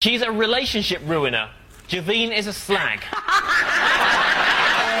 2003. She's a relationship ruiner. Javine is a slag.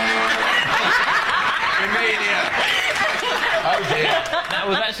 Oh dear. That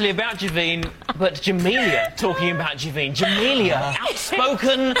was actually about Javine, but Jamelia talking about Javine. Jamelia,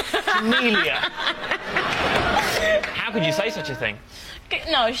 outspoken Jamelia. How could you say such a thing?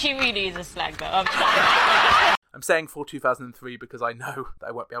 No, she really is a slag though. I'm saying for 2003 because I know that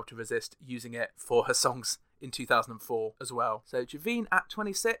I won't be able to resist using it for her songs in 2004 as well. So Javine at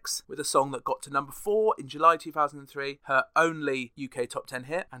 26 with a song that got to number 4 in July 2003, her only UK top 10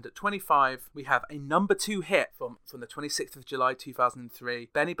 hit. And at 25 we have a number 2 hit from the 26th of July 2003.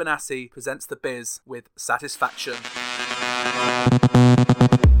 Benny Benassi presents The Biz with Satisfaction.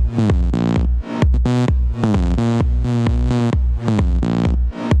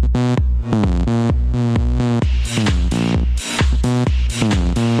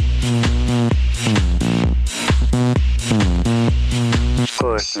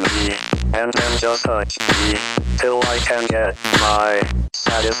 Push me, and then just touch me, till I can get my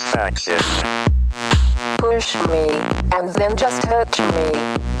satisfaction. Push me, and then just touch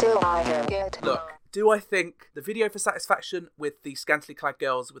me, till I can get... Look, do I think the video for Satisfaction with the scantily clad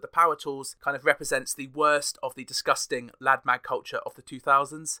girls with the power tools kind of represents the worst of the disgusting lad mag culture of the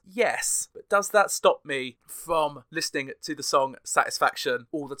 2000s? Yes. But does that stop me from listening to the song Satisfaction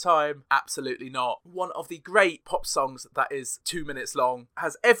all the time? Absolutely not. One of the great pop songs that is 2 minutes long,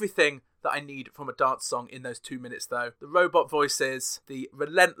 has everything that I need from a dance song in those 2 minutes though. The robot voices, the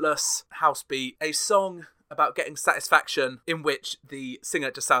relentless house beat, a song about getting satisfaction in which the singer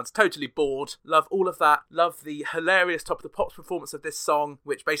just sounds totally bored. Love all of that. Love the hilarious Top of the Pops performance of this song,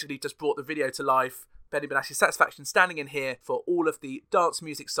 which basically just brought the video to life. Benny Benassi's Satisfaction standing in here for all of the dance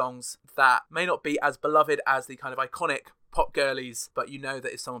music songs that may not be as beloved as the kind of iconic pop girlies, but you know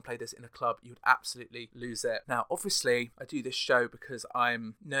that if someone played this in a club, you would absolutely lose it. Now, obviously, I do this show because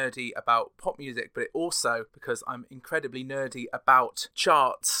I'm nerdy about pop music, but also because I'm incredibly nerdy about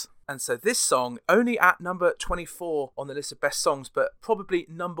charts. And so this song, only at number 24 on the list of best songs, but probably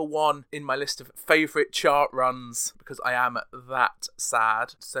number 1 in my list of favourite chart runs, because I am that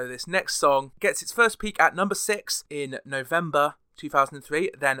sad. So this next song gets its first peak at number 6 in November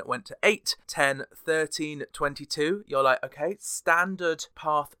 2003, then it went to 8, 10, 13, 22. You're like, okay, standard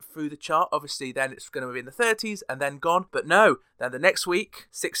path through the chart. Obviously, then it's going to be in the 30s and then gone. But no, then the next week,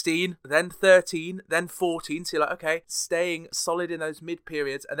 16, then 13, then 14. So you're like, okay, staying solid in those mid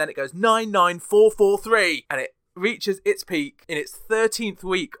periods. And then it goes 9, 9, 4, 4, 3. And it reaches its peak in its 13th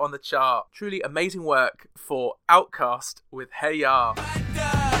week on the chart. Truly amazing work for Outkast with Hey Ya.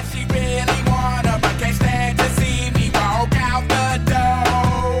 She read really wanna, but can't stand to see me walk out the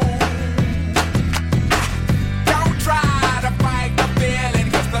door. Don't try to fight the feeling,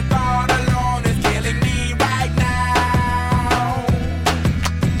 'cause the thought alone is killing me right now.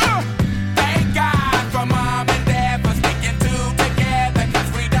 Thank God for mom and dad for sticking two together,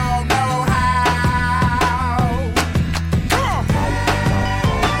 'cause we don't know how.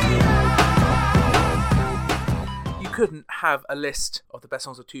 You couldn't have a list of the best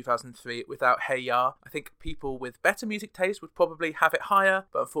songs of 2003 without Hey Ya. I think people with better music taste would probably have it higher,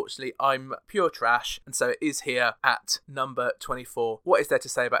 but unfortunately I'm pure trash, and so it is here at number 24. What is there to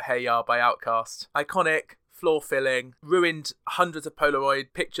say about Hey Ya by Outkast? Iconic, floor-filling, ruined hundreds of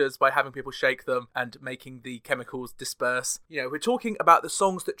Polaroid pictures by having people shake them and making the chemicals disperse. You know, we're talking about the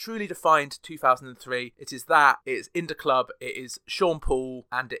songs that truly defined 2003. It is that, it is In Da Club, it is Sean Paul,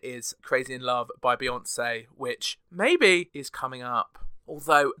 and it is Crazy in Love by Beyonce, which maybe is coming up.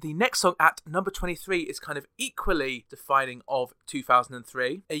 Although the next song at number 23 is kind of equally defining of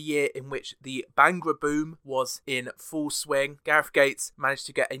 2003, a year in which the Bhangra boom was in full swing. Gareth Gates managed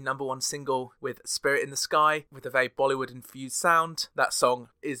to get a number one single with Spirit in the Sky with a very Bollywood-infused sound. That song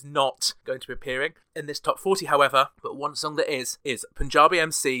is not going to be appearing in this top 40, however, but one song that is Punjabi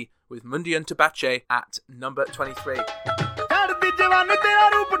MC with Mundian Tabache at number 23. चढ़दी जवानी तेरा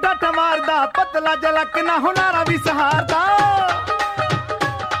रूप ढाठा मारदा पतला झलक ना हुनारा भी सहारदा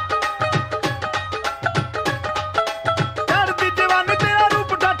चढ़दी जवानी तेरा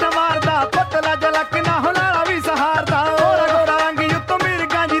रूप ढाठा मारदा पतला झलक ना हुनारा भी सहारदा गोरा गोरा रंग युतो मेरी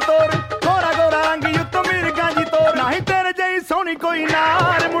गांजी तोर गोरा गोरा रंग युतो मेरी गांजी तोर नहीं तेरे जई सोनी कोई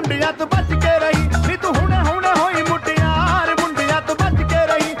नार मुंडिया तू बच के रही नी तू हुने हुने होई मुटियार मुंडिया तू बच के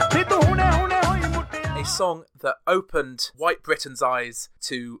रही नी तू हुने हुने होई मुटियार. A song that opened white Britain's eyes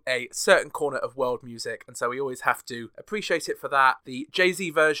to a certain corner of world music, and so we always have to appreciate it for that. The Jay-Z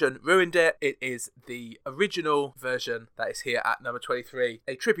version ruined it. It is the original version that is here at number 23,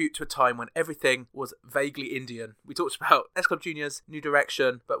 a tribute to a time when everything was vaguely Indian. We talked about S Club Junior's New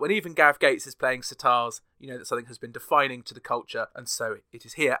Direction, but when even Gareth Gates is playing sitars, you know that something has been defining to the culture, and so it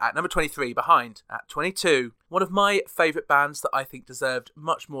is here at number 23, behind at 22. One of my favourite bands that I think deserved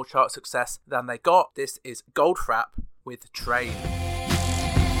much more chart success than they got. This is Goldfrapp with Train.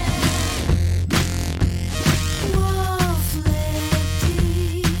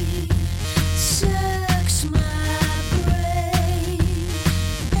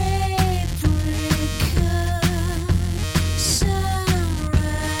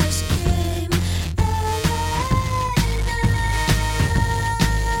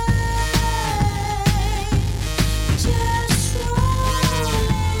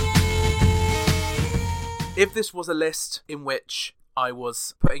 If this was a list in which I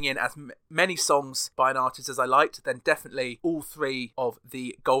was putting in as many songs by an artist as I liked, then definitely all three of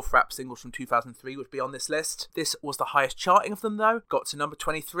the Goldfrapp singles from 2003 would be on this list. This was the highest charting of them though, got to number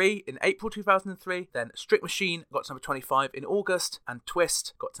 23 in April 2003, then Strict Machine got to number 25 in August, and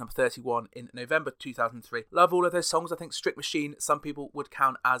Twist got to number 31 in November 2003. Love all of those songs. I think Strict Machine some people would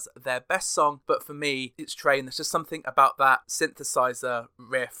count as their best song, but for me it's Train. There's just something about that synthesizer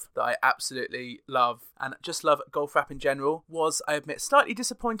riff that I absolutely love, and just love Goldfrapp in general. Was, I admit, slightly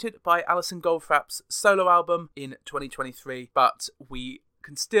disappointed by Alison Goldfrapp's solo album in 2023, but we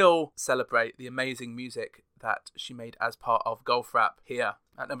can still celebrate the amazing music that she made as part of Goldfrapp here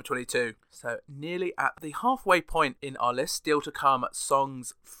at number 22. So nearly at the halfway point in our list, still to come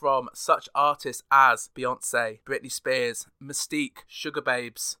songs from such artists as Beyonce, Britney Spears, Mystique, Sugar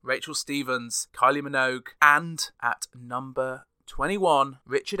Babes, Rachel Stevens, Kylie Minogue, and at number 21,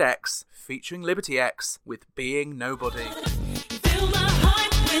 Richard X featuring Liberty X with Being Nobody. Fill my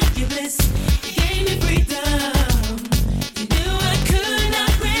heart with your bliss. You gave me freedom. You knew I could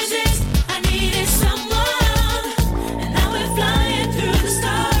not resist. I needed someone, and now we're flying through the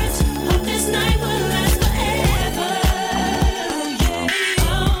stars. Hope this night will last forever. Yeah.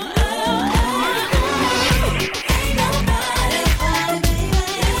 Ain't nobody,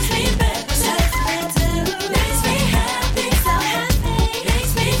 makes me better, makes me happy, so happy,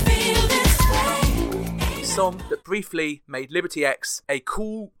 makes me feel this way. Song that briefly made Liberty X a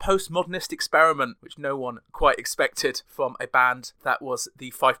cool postmodernist experiment, which no one quite expected from a band that was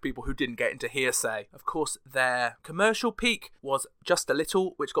the five people who didn't get into Hearsay. Of course, their commercial peak was Just a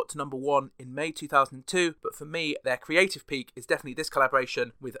Little, which got to number 1 in May 2002, but for me, their creative peak is definitely this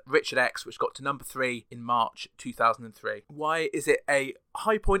collaboration with Richard X, which got to number 3 in March 2003. Why is it a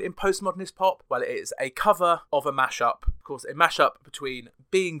high point in postmodernist pop? Well, it is a cover of a mashup. Of course, a mashup between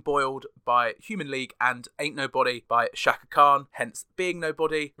Being Boiled by Human League and Ain't Nobody by Shaka Khan, hence Being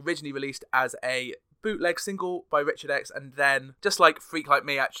Nobody, originally released as a bootleg single by Richard X, and then, just like Freak Like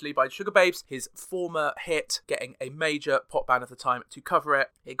Me actually by Sugar Babes, his former hit, getting a major pop band at the time to cover it.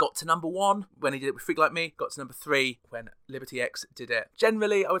 It got to number 1 when he did it with Freak Like Me, got to number 3 when Liberty X did it.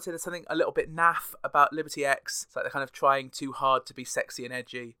 Generally, I would say there's something a little bit naff about Liberty X. It's like they're kind of trying too hard to be sexy and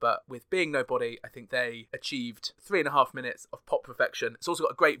edgy, but with Being Nobody, I think they achieved 3.5 minutes of pop perfection. It's also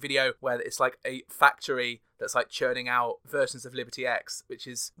got a great video where it's like a factory that's like churning out versions of Liberty X, which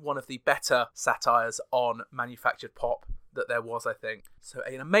is one of the better satires on manufactured pop that there was, I think. So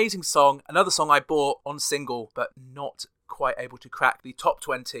an amazing song, another song I bought on single, but not quite able to crack the top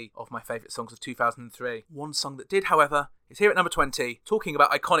 20 of my favourite songs of 2003. One song that did, however, is here at number 20, talking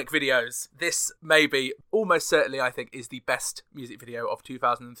about iconic videos. This maybe, almost certainly, I think, is the best music video of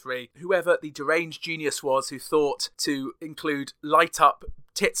 2003. Whoever the deranged genius was who thought to include light up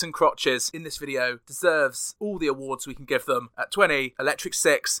tits and crotches in this video deserves all the awards we can give them. At 20, Electric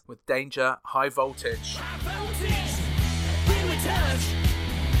Six with Danger High Voltage. When we touch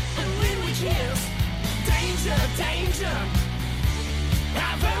and when we kiss, danger, danger,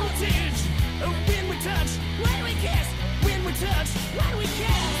 high voltage. When we touch, when we kiss, when we touch, when we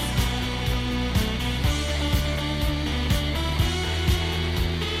kiss.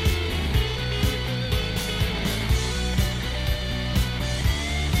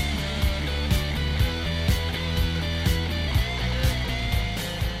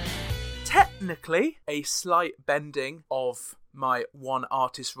 Technically, a slight bending of my one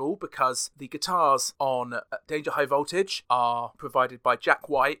artist rule, because the guitars on Danger High Voltage are provided by Jack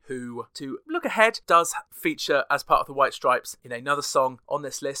White, who, to look ahead, does feature as part of the White Stripes in another song on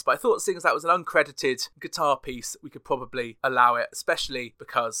this list. But I thought, seeing as that was an uncredited guitar piece, we could probably allow it, especially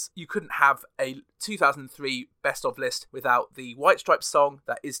because you couldn't have a 2003 best of list without the White Stripes song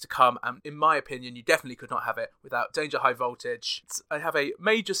that is to come, and in my opinion you definitely could not have it without Danger High Voltage. I have a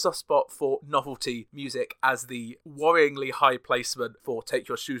major soft spot for novelty music, as the worryingly high placement for Take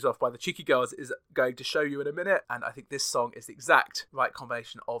Your Shoes Off by the Cheeky Girls is going to show you in a minute, and I think this song is the exact right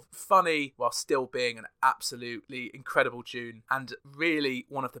combination of funny while still being an absolutely incredible tune, and really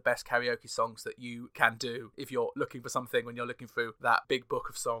one of the best karaoke songs that you can do if you're looking for something when you're looking through that big book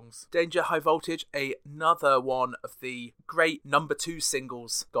of songs. Danger High Voltage, another one of the great number 2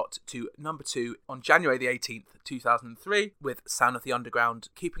 singles, got to number 2 on January the 18th, 2003, with Sound of the Underground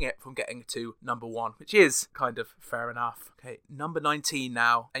keeping it from getting to number 1, which is kind of fair enough. Okay, number 19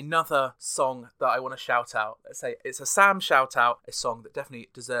 now, another song that I want to shout out. Let's say it's a Sam shout out, a song that definitely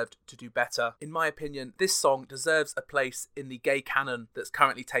deserved to do better. In my opinion, this song deserves a place in the gay canon that's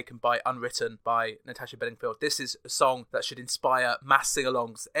currently taken by Unwritten by Natasha Bedingfield. This is a song that should inspire mass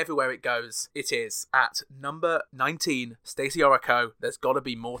sing-alongs everywhere it goes. It is at number 19, Stacey Orrico, There's Gotta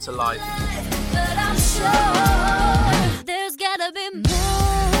Be More to Life. But I'm sure there's gotta be more.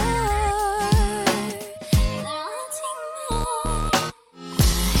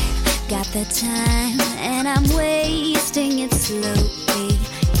 Got the time and I'm wasting it slowly.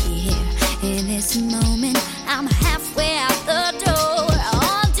 Here in this moment, I'm halfway out the door.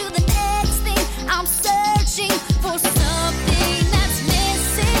 On to the next thing. I'm searching for something that's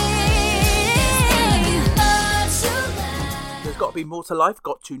missing. There's Gotta Be More to Life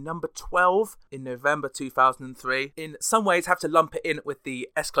got to number 12 in November 2003. In some ways, have to lump it in with the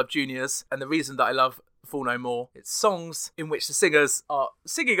S Club Juniors, and the reason that I love Fool No More, it's songs in which the singers are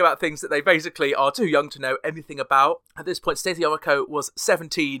singing about things that they basically are too young to know anything about. At this point, Stacey Orrico was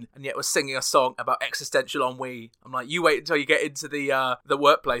 17 and yet was singing a song about existential ennui. I'm like, you wait until you get into the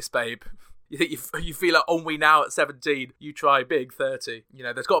workplace, babe. You think you feel like ennui now at 17, you try big 30. You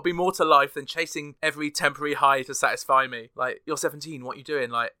know, there's got to be more to life than chasing every temporary high to satisfy me. Like, you're 17, what are you doing?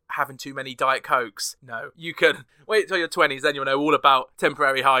 Like, having too many Diet Cokes? No. You can wait until your 20s, then you'll know all about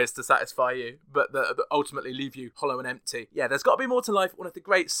temporary highs to satisfy you, but that ultimately leave you hollow and empty. Yeah, there's got to be more to life. One of the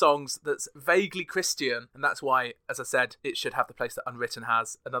great songs that's vaguely Christian, and that's why, as I said, it should have the place that Unwritten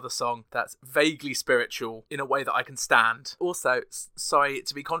has. Another song that's vaguely spiritual in a way that I can stand. Also, sorry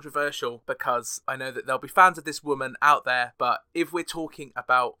to be controversial, because I know that there'll be fans of this woman out there, but if we're talking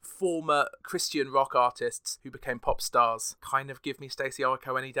about former Christian rock artists who became pop stars, kind of give me Stacey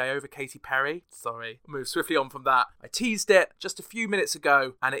Orrico any day over Katy Perry. Sorry, I'll move swiftly on from that. I teased it just a few minutes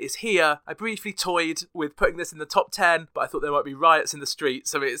ago, and it is here. I briefly toyed with putting this in the top 10, but I thought there might be riots in the street,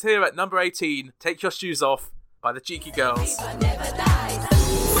 so it is here at number 18, Take Your Shoes Off by the Cheeky Girls.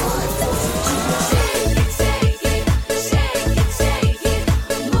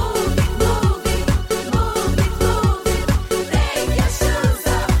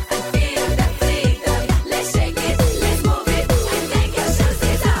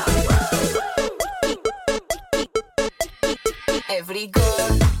 Every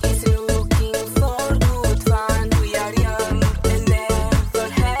girl is looking for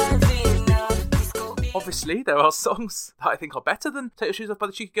Obviously, there are songs that I think are better than Take Your Shoes Off by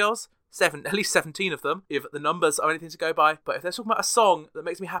the Cheeky Girls. At least 17 of them, if the numbers are anything to go by. But if they're talking about a song that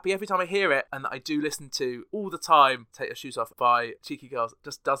makes me happy every time I hear it, and that I do listen to all the time, Take Your Shoes Off by Cheeky Girls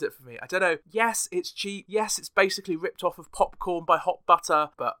just does it for me. I don't know. Yes, it's cheap. Yes, it's basically ripped off of Popcorn by Hot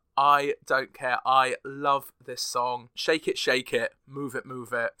Butter, but I don't care. I love this song. Shake it, move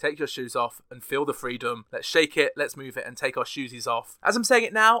it. Take your shoes off and feel the freedom. Let's shake it, let's move it, and take our shoesies off. As I'm saying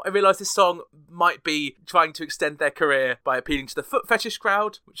it now, I realise this song might be trying to extend their career by appealing to the foot fetish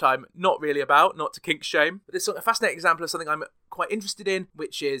crowd, which I'm not really about, not to kink shame. But this is a fascinating example of something I'm quite interested in,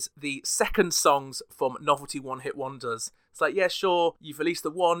 which is the second songs from novelty one-hit wonders. It's like, yeah, sure, you've released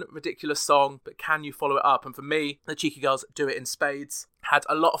the one ridiculous song, but can you follow it up? And for me, the Cheeky Girls do it in spades. Had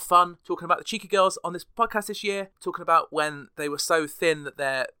a lot of fun talking about the Cheeky Girls on this podcast this year, talking about when they were so thin that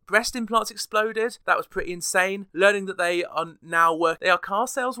their breast implants exploded. That was pretty insane. Learning that they are car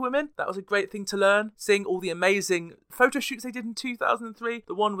saleswomen. That was a great thing to learn. Seeing all the amazing photo shoots they did in 2003.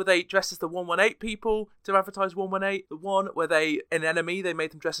 The one where they dressed as the 118 people to advertise 118. The one where they, in Enemy, they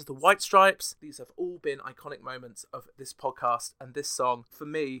made them dress as the White Stripes. These have all been iconic moments of this podcast, and this song, for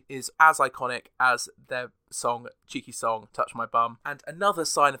me, is as iconic as their song, cheeky song, Touch My Bum. And another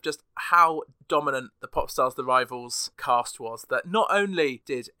sign of just how dominant the Popstars The Rivals cast was, that not only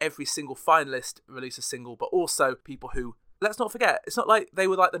did every single finalist release a single, but also people who, let's not forget, it's not like they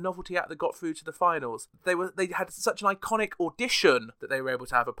were like the novelty act that got through to the finals. They had such an iconic audition that they were able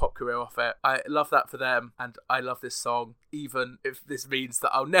to have a pop career off it. I love that for them, and I love this song, even if this means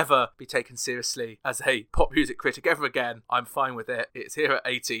that I'll never be taken seriously as a pop music critic ever again. I'm fine with it. It's here at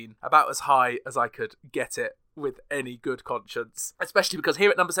 18, about as high as I could get it with any good conscience, especially because here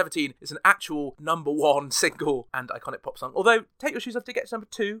at number 17 is an actual number one single and iconic pop song. Although Take Your Shoes Off did get to number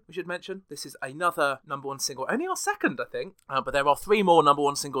 2, we should mention. This is another number one single, only our second, I think, but there are 3 more number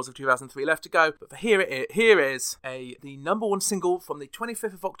one singles of 2003 left to go. But for here is the number one single from the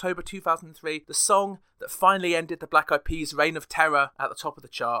 25th of October 2003, the song that finally ended the Black Eyed Peas' reign of terror at the top of the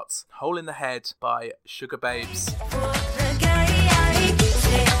charts, Hole in the Head by Sugar Babes.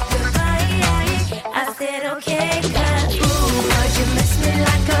 I said okay, cause ooh, boy, you miss me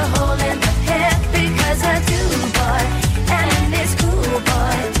like a hole in the head, because I do, boy, and it's cool,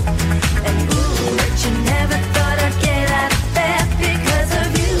 boy, and ooh, but you never thought I'd get out of bed because of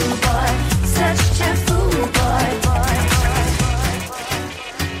you, boy, such a fool, boy.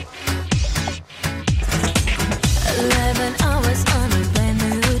 11 hours on a brand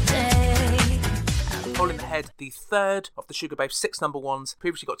new day. Hole in the Head, the third of the Sugar Babes' 6 number ones,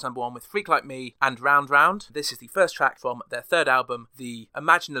 previously got to number 1 with Freak Like Me and Round Round. This is the first track from their third album, the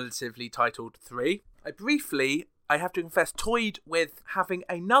imaginatively titled 3. I have to confess, toyed with having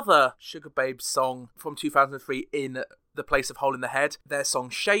another Sugar Babes song from 2003 in the place of Hole in the Head. Their song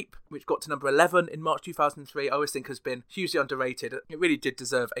Shape, which got to number 11 in March 2003, I always think has been hugely underrated. It really did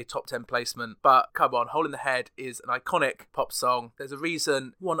deserve a top 10 placement, but come on, Hole in the Head is an iconic pop song. There's a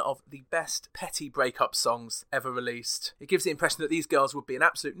reason one of the best petty breakup songs ever released. It gives the impression that these girls would be an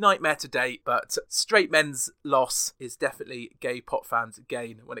absolute nightmare to date, but straight men's loss is definitely gay pop fans'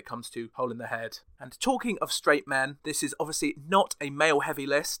 gain when it comes to Hole in the Head. And talking of straight men, this is obviously not a male-heavy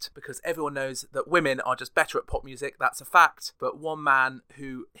list, because everyone knows that women are just better at pop music. That's a fact. But one man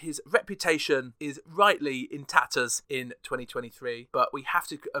who his reputation is rightly in tatters in 2023, but we have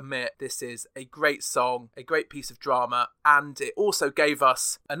to admit this is a great song, a great piece of drama, and it also gave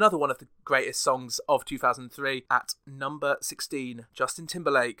us another one of the greatest songs of 2003 at number 16, Justin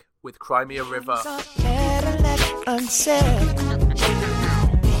Timberlake with Cry Me a River.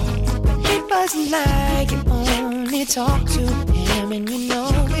 It wasn't like you only talk to him and you know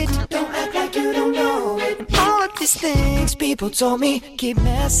it. Don't act like you don't know it. And all of these things people told me keep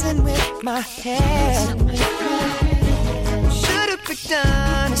messing with my head. Should've picked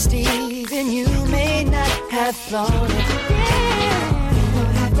honesty, then you may not have thought it.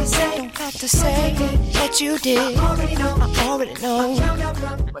 Don't have to say that you did. I already know.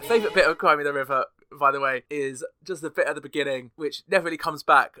 My favourite bit of Cry Me the River, by the way, is just the bit at the beginning, which never really comes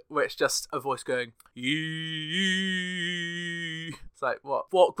back, where it's just a voice going, It's like,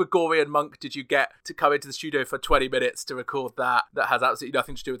 what Gregorian monk did you get to come into the studio for 20 minutes to record that? That has absolutely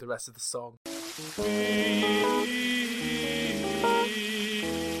nothing to do with the rest of the song.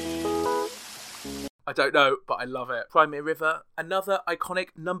 I don't know, but I love it. Cry Me a River, another iconic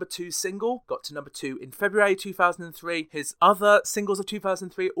number 2 single, got to number 2 in February 2003. His other singles of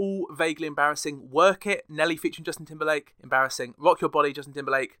 2003, all vaguely embarrassing. Work It, Nelly featuring Justin Timberlake, embarrassing. Rock Your Body, Justin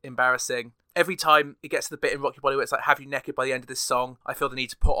Timberlake, embarrassing. Every time it gets to the bit in Rock Your Body where it's like, have you naked by the end of this song, I feel the need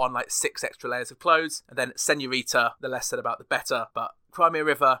to put on like 6 extra layers of clothes. And then Senorita, the less said about the better. But Cry Me a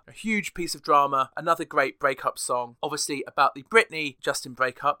River, a huge piece of drama, another great breakup song, obviously about the Britney-Justin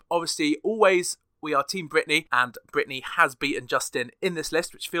breakup. Obviously, always we are Team Britney, and Britney has beaten Justin in this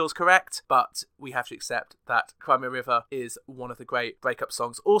list, which feels correct, but we have to accept that Cry Me a River is one of the great breakup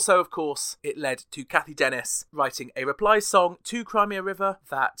songs. Also, of course, it led to Kathy Dennis writing a reply song to Cry Me a River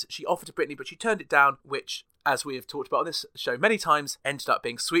that she offered to Britney, but she turned it down, which, as we have talked about on this show many times, ended up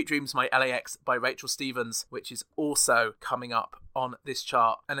being Sweet Dreams My LAX by Rachel Stevens, which is also coming up on this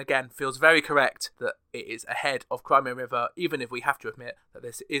chart. And again, feels very correct that it is ahead of Cry Me a River, even if we have to admit that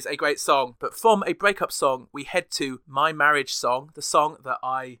this is a great song. But from a breakup song, we head to My Marriage Song, the song that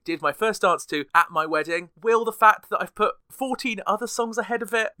I did my first dance to at my wedding. Will the fact that I've put 14 other songs ahead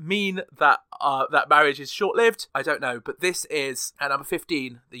of it mean that that marriage is short-lived? I don't know, but this is, at number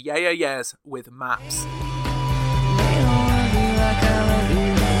 15, the Yeah Yeah Yeahs with Maps.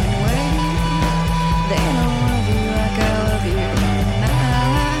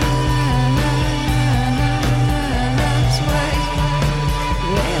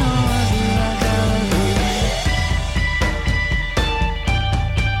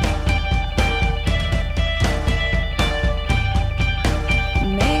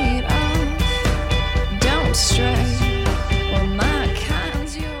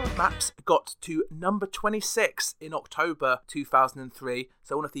 Maps got to number 26 in October 2003,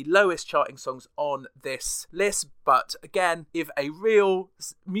 so one of the lowest charting songs on this list. But again, if a real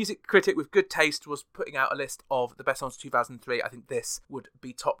music critic with good taste was putting out a list of the best songs of 2003, I think this would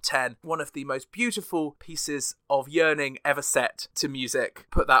be top 10. One of the most beautiful pieces of yearning ever set to music.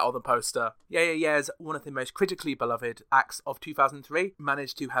 Put that on the poster. Yeah Yeah Yeahs, one of the most critically beloved acts of 2003,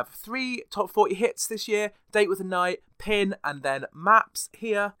 managed to have 3 top 40 hits this year: Date with the Night, Pin, and then Maps.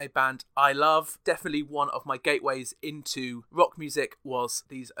 Here, a band I love. Definitely one of my gateways into rock music was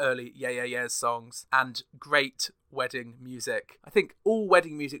these early Yeah Yeah Yeahs songs, and great wedding music. I think all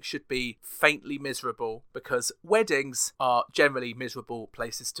wedding music should be faintly miserable, because weddings are generally miserable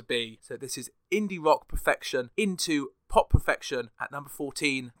places to be. So this is indie rock perfection into pop perfection. At number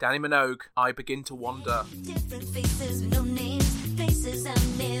 14, Danny Minogue, I Begin to Wonder. Different faces, no names, faces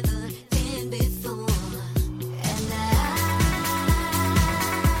I've never been before. And I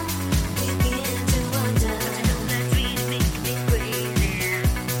begin to wonder, that dream makes me crazy.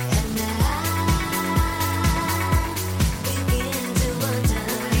 And I begin to wonder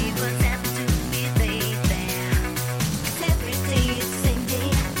what's happened to me, baby. 'Cause every day is the same day,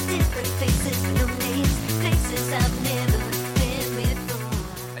 different faces, no names, places I've never been before.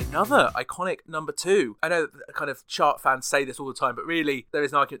 Another iconic number 2. I know that kind of chart fans say this all the time, but really there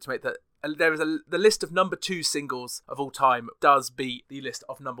is an argument to make that the list of number 2 singles of all time does beat the list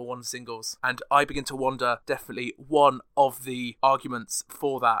of number 1 singles, and I Begin to Wonder definitely one of the arguments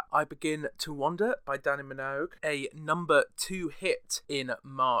for that. I Begin to Wonder by Danny Minogue, a number 2 hit in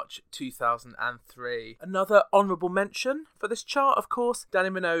March 2003. Another honourable mention for this chart, of course, Danny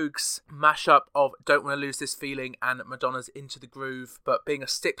Minogue's mashup of Don't Wanna Lose This Feeling and Madonna's Into the Groove. But being a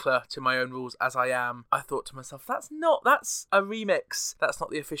stickler to my own rules as I am, I thought to myself, that's a remix, that's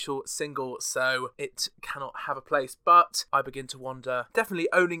not the official single, so it cannot have a place. But I Begin to Wonder definitely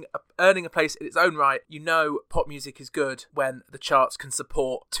earning a place in its own right. You know pop music is good when the charts can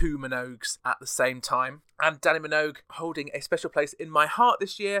support 2 Minogues at the same time. And Danny Minogue holding a special place in my heart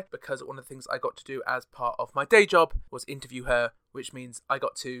this year, because one of the things I got to do as part of my day job was interview her, which means I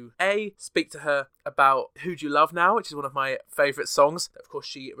got to speak to her about Who Do You Love Now, which is one of my favourite songs that of course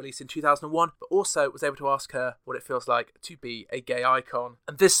she released in 2001, but also was able to ask her what it feels like to be a gay icon.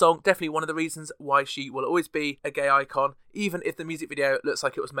 And this song, definitely one of the reasons why she will always be a gay icon, even if the music video looks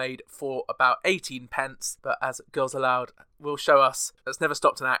like it was made for about 18 pence. But as Girls Aloud will show us, that's never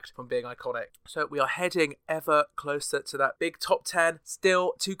stopped an act from being iconic. So we are heading ever closer to that big top 10.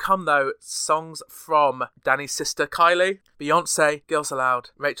 Still to come though, songs from Danny's sister Kylie, Beyonce, Girls Aloud,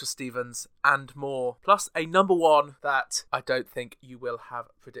 Rachel Stevens, and more. Plus a number 1 that I don't think you will have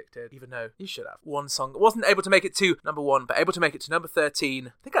predicted, even though you should have. One song that wasn't able to make it to number 1, but able to make it to number 13.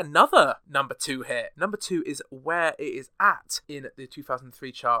 I think another number 2 hit. Number 2 is where it is at in the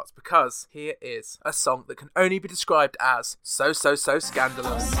 2003 charts, because here is a song that can only be described as so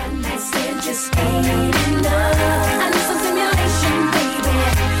scandalous. And they said just ain't enough. I need some stimulation, baby.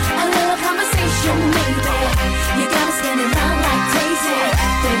 A little conversation, maybe. You got me spinning round like crazy.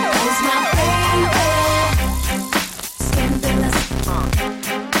 There goes my baby. Scandalous.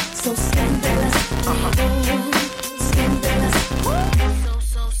 So scandalous. Scandalous.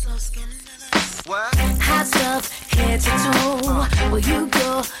 So scandalous. What? Hot stuff, head to toe. Where you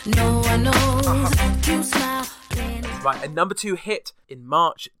go, no one knows. You smile, then it's Right, a number 2 hit in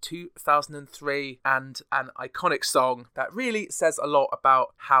March 2003 and an iconic song that really says a lot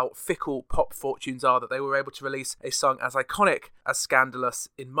about how fickle pop fortunes are, that they were able to release a song as iconic as Scandalous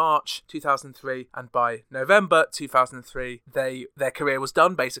in March 2003, and by November 2003 their career was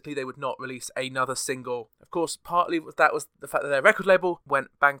done. Basically, they would not release another single. Of course, partly that was the fact that their record label went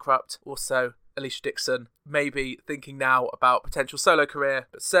bankrupt. Also, Alicia Dixon maybe thinking now about potential solo career,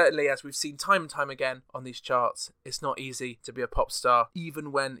 but certainly, as we've seen time and time again on these charts, it's not easy to be a pop star,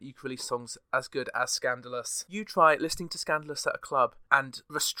 even when you can release songs as good as Scandalous. You try listening to Scandalous at a club and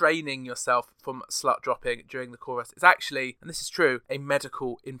restraining yourself from slut dropping during the chorus is actually, and this is true, a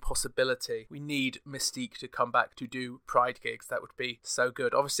medical impossibility. We need Mystique to come back to do Pride gigs. That would be so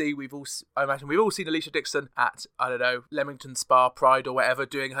good. Obviously, I imagine we've all seen Alicia Dixon at, I don't know, Leamington Spa Pride or whatever,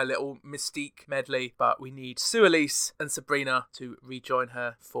 doing her little Mystique medley, but we need Sue Elise and Sabrina to rejoin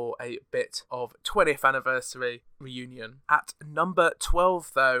her for a bit of 20th anniversary reunion. At number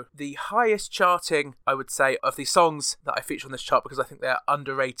 12, though, the highest charting, I would say, of the songs that I feature on this chart, because I think they're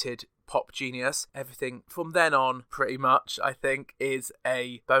underrated pop genius. Everything from then on, pretty much, I think, is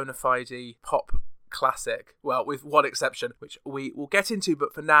a bona fide pop classic. Well, with one exception, which we will get into,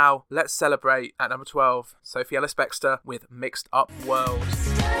 but for now, let's celebrate at number 12, Sophie Ellis-Bextor with Mixed Up World.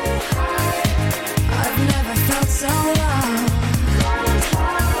 I've never felt so low.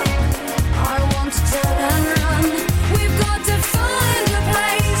 I want to turn and run. We've got to find a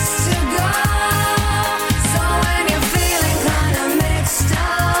place to go. So when you're feeling kind of mixed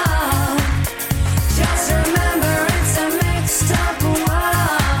up, just remember it's a mixed up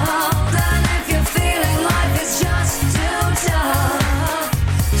world. And if you're feeling life is just too tough,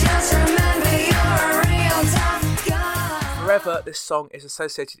 just remember you're a real tough guy. Forever, this song is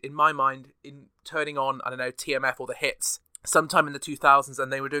associated in my mind in turning on, I don't know, TMF or The Hits sometime in the 2000s,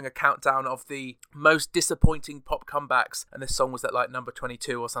 and they were doing a countdown of the most disappointing pop comebacks, and this song was at like number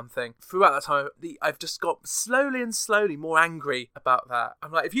 22 or something. Throughout that time, I've just got slowly more angry about that.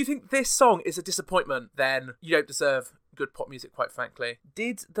 I'm like, if you think this song is a disappointment, then you don't deserve good pop music, quite frankly.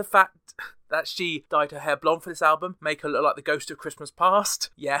 Did the fact that she dyed her hair blonde for this album make her look like the ghost of Christmas past?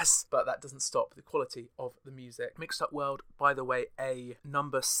 Yes, but that doesn't stop the quality of the music. Mixed Up World, by the way, a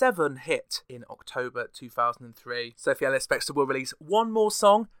number 7 hit in October 2003. Sophie Ellis-Bextor will release one more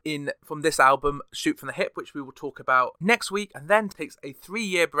song from this album, Shoot From The Hip, which we will talk about next week, and then takes a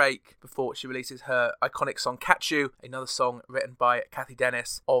 3-year break before she releases her iconic song Catch You, another song written by Kathy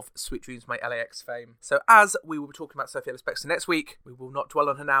Dennis of Sweet Dreams My LAX fame. So as we will be talking about Sophie Ellis-Bextor next week, we will not dwell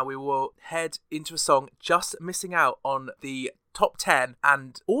on her now. We will head into a song just missing out on the top 10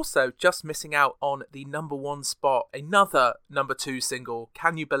 and also just missing out on the number 1 spot. Another number 2 single.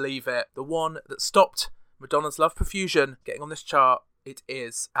 Can you believe it? The one that stopped Madonna's Love Profusion getting on this chart. It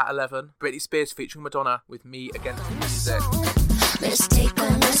is at 11. Britney Spears featuring Madonna with Me Against the Music. Let's take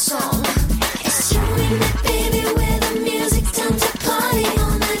on the song. It's showing that baby where the music's time to party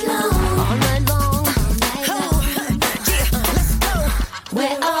all night long. All night long.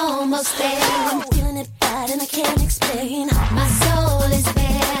 We're almost there. I'm feeling it bad and I can't explain. My soul is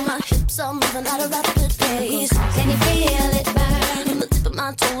bare. My hips are moving at a rapid pace. Can you feel it burn? From the tip of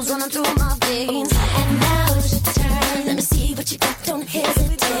my toes running through my veins. And now it's your turn. Let me see what you got. Don't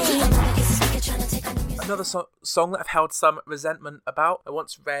hesitate. Another song that I've held some resentment about. I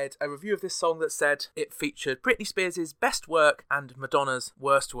once read a review of this song that said it featured Britney Spears' best work and Madonna's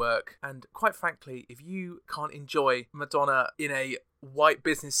worst work. And quite frankly, if you can't enjoy Madonna in a white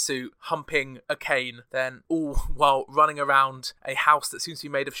business suit humping a cane, then all while running around a house that seems to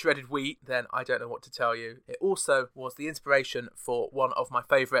be made of shredded wheat, then I don't know what to tell you. It also was the inspiration for one of my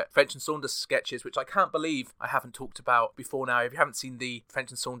favourite French and Saunders sketches, which I can't believe I haven't talked about before now. If you haven't seen the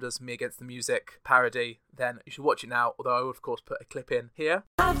French and Saunders Me Against the Music parody, then you should watch it now, although I will of course put a clip in here.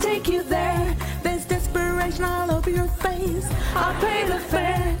 I'll take you there. There's desperation all over your face. I'll pay the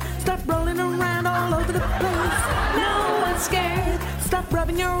fare. Stop rolling around all over the place. No one's scared. Stop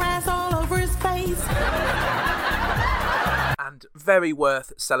rubbing your ass all over his face. And very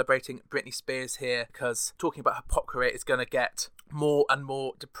worth celebrating Britney Spears here, because talking about her pop career is going to get more and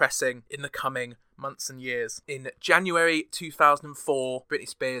more depressing in the coming months and years. In January 2004, Britney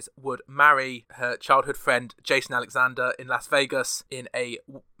Spears would marry her childhood friend Jason Alexander in Las Vegas in a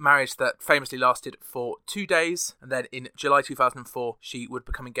marriage that famously lasted for 2 days. And then in July 2004, she would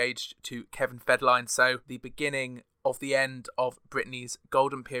become engaged to Kevin Federline. So the beginning of the end of Britney's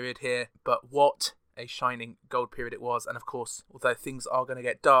golden period here. But what a shining gold period it was. And of course, although things are going to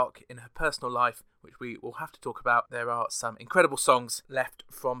get dark in her personal life, which we will have to talk about. There are some incredible songs left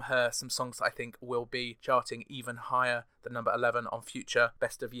from her, some songs that I think will be charting even higher than number 11 on future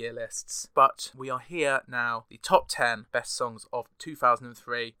Best of Year lists. But we are here now, the top 10 best songs of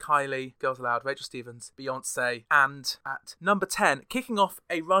 2003. Kylie, Girls Aloud, Rachel Stevens, Beyonce, and at number 10, kicking off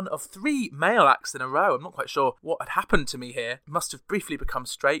a run of 3 male acts in a row. I'm not quite sure what had happened to me here. Must have briefly become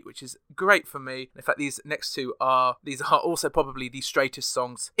straight, which is great for me. In fact, these next two are also probably the straightest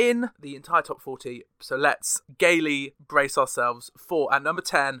songs in the entire top 40. So let's gaily brace ourselves for, at number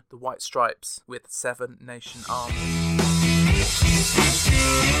 10, The White Stripes with Seven Nation Army.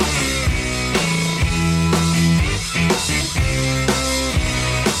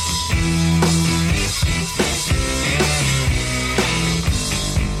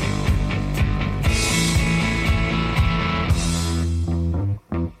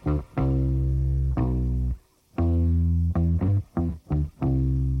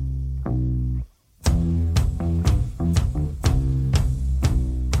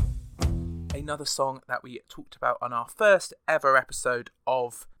 Another song that we talked about on our first ever episode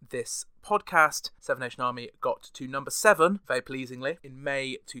of this podcast. Seven Nation Army got to number 7, very pleasingly, in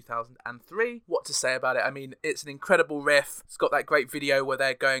May 2003. What to say about it? I mean, it's an incredible riff. It's got that great video where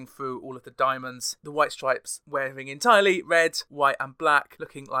they're going through all of the diamonds. The White Stripes wearing entirely red, white and black,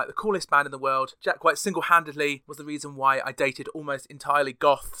 looking like the coolest band in the world. Jack White single-handedly was the reason why I dated almost entirely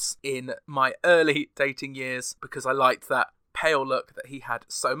goths in my early dating years, because I liked that pale look that he had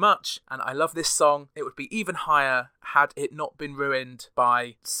so much, and I love this song. It would be even higher had it not been ruined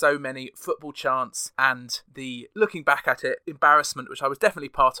by so many football chants and the, looking back at it, embarrassment, which I was definitely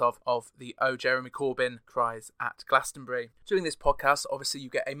part of the "Oh Jeremy Corbyn" cries at Glastonbury. Doing this podcast, obviously you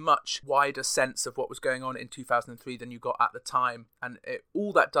get a much wider sense of what was going on in 2003 than you got at the time, and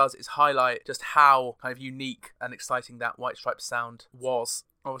all that does is highlight just how kind of unique and exciting that White Stripes sound was.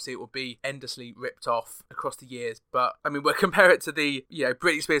 Obviously, it will be endlessly ripped off across the years, but I mean, we'll compare it to the,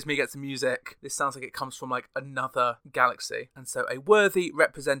 Britney Spears Me Gets the Music. This sounds like it comes from like another galaxy, and so a worthy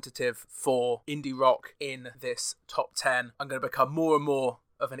representative for indie rock in this top 10. I'm going to become more and more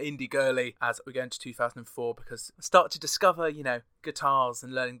of an indie girly as we go into 2004, because I start to discover, guitars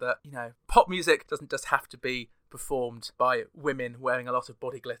and learning that, pop music doesn't just have to be performed by women wearing a lot of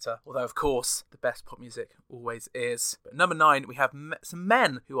body glitter, although of course the best pop music always is. But number 9, we have some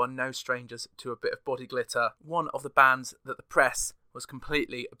men who are no strangers to a bit of body glitter. One of the bands that the press was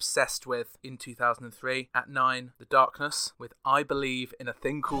completely obsessed with in 2003. At 9, The Darkness with I Believe in a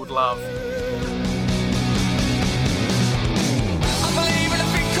Thing Called Love. I believe in a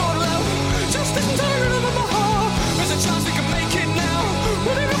thing called love, just in time of my heart. There's a chance we can make it now.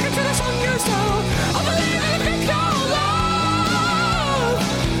 When I look into the sun goes down, I believe in a thing called love.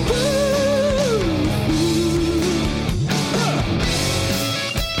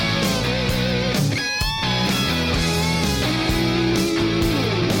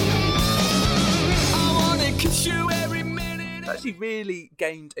 I wanna kiss you every minute. I actually really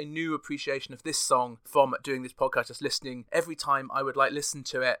gained a new appreciation of this song from doing this podcast, just listening every time I would listen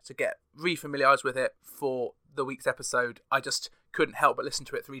to it to get re-familiarised with it for the week's episode. I just couldn't help but listen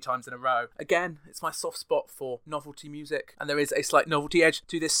to it 3 times in a row. Again, it's my soft spot for novelty music, and there is a slight novelty edge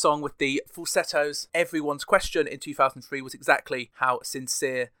to this song with the falsettos. Everyone's question in 2003 was exactly how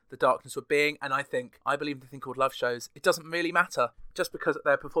sincere The Darkness were being, and I believe the thing called Love shows it doesn't really matter, just because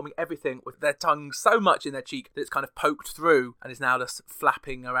they're performing everything with their tongue so much in their cheek that it's kind of poked through and is now just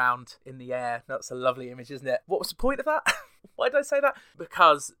flapping around in the air. That's a lovely image, isn't it? What was the point of that? Why did I say that?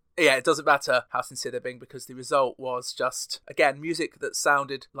 Because it doesn't matter how sincere they're being, because the result was just, again, music that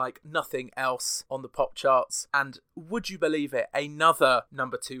sounded like nothing else on the pop charts. And would you believe it, another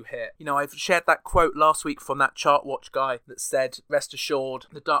number 2 hit. I've shared that quote last week from that Chart Watch guy that said, rest assured,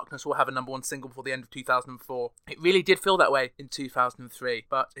 The Darkness will have a number 1 single before the end of 2004. It really did feel that way in 2003,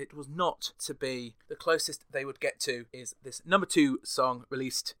 but it was not to be. The closest they would get to is this number 2 song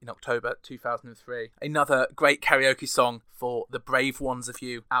released in October 2003. Another great karaoke song for the brave ones of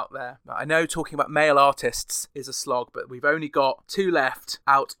you out there. I know talking about male artists is a slog, but we've only got 2 left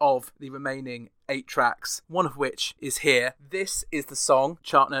out of the remaining 8 tracks, one of which is here. This is the song,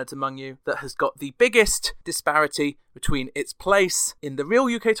 chart nerds among you, that has got the biggest disparity between its place in the real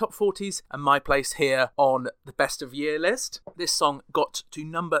UK top 40s and my place here on the best of year list. This song got to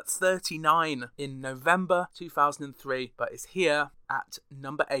number 39 in November 2003, but is here at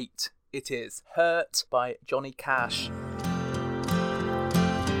number 8. It is Hurt by Johnny Cash.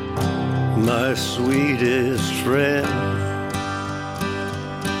 My sweetest friend,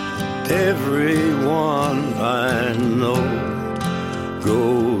 everyone I know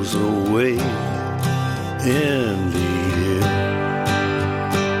goes away in the end.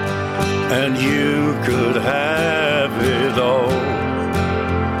 and you could have it all.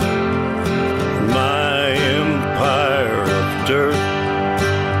 My empire of dirt.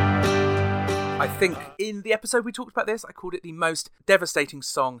 I think in the episode we talked about this, I called it the most devastating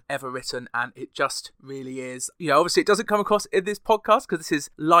song ever written, and it just really is. You know, obviously it doesn't come across in this podcast because this is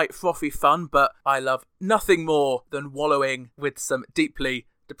light, frothy fun, but I love nothing more than wallowing with some deeply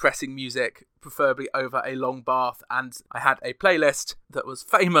depressing music, preferably over a long bath. And I had a playlist that was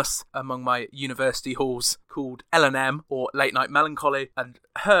famous among my university halls called L&M, or Late Night Melancholy, and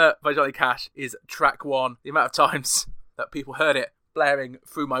Her by Johnny Cash is track one. The amount of times that people heard it blaring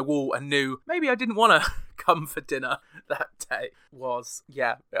through my wall and knew maybe I didn't want to come for dinner that day was,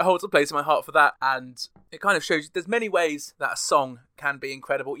 yeah, it holds a place in my heart for that. And it kind of shows there's many ways that a song can be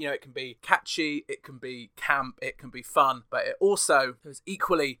incredible. You know, it can be catchy, it can be camp, it can be fun, but it also is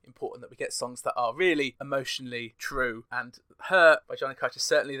equally important that we get songs that are really emotionally true. And Her by Johnny Cash is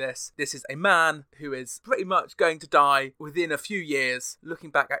certainly this. This is a man who is pretty much going to die within a few years,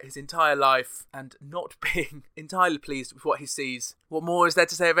 looking back at his entire life and not being entirely pleased with what he sees. What more is there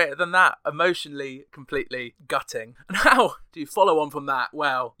to say about it than that? Emotionally, completely gutting. And how do you follow on from that?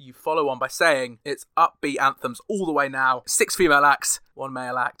 Well, you follow on by saying it's upbeat anthems all the way now. 6 female acts, 1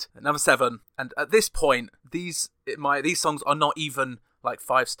 male act, at number 7. And at this point, these songs are not even like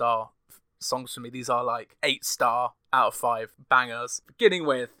 5-star songs for me. These are like 8-star out of 5 bangers. Beginning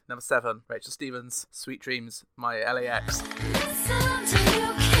with number 7, Rachel Stevens, Sweet Dreams, My LAX.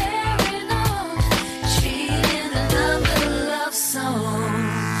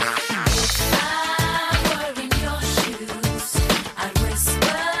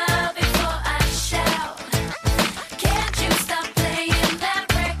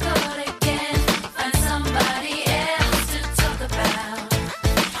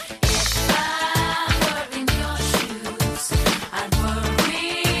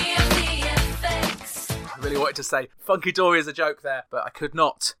 To say Funky Dory is a joke there, but I could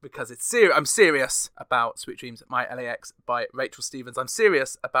not, because it's serious. I'm serious about Sweet Dreams, My LAX by Rachel Stevens. I'm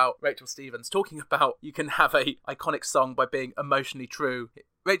serious about Rachel Stevens talking about you can have a iconic song by being emotionally true.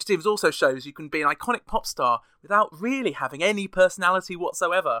 Rachel Stevens also shows you can be an iconic pop star without really having any personality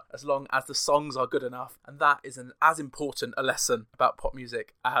whatsoever, as long as the songs are good enough. And that is as important a lesson about pop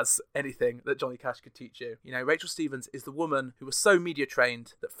music as anything that Johnny Cash could teach you. You know, Rachel Stevens is the woman who was so media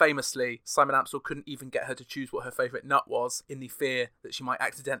trained that famously Simon Amstel couldn't even get her to choose what her favourite nut was, in the fear that she might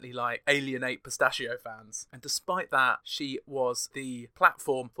accidentally alienate pistachio fans. And despite that, she was the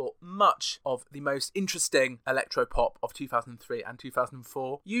platform for much of the most interesting electro-pop of 2003 and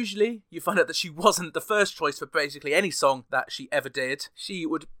 2004. Usually, you find out that she wasn't the first choice for basically any song that she ever did.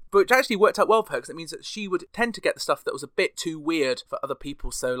 But it actually worked out well for her, because it means that she would tend to get the stuff that was a bit too weird for other people.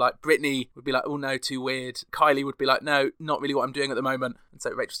 So like Britney would be like, oh no, too weird. Kylie would be like, no, not really what I'm doing at the moment. And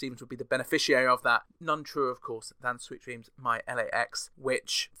so Rachel Stevens would be the beneficiary of that. None truer, of course, than Sweet Dreams, My LAX,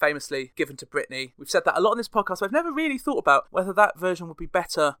 which famously given to Britney. We've said that a lot in this podcast, but I've never really thought about whether that version would be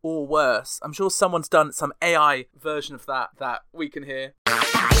better or worse. I'm sure someone's done some AI version of that we can hear.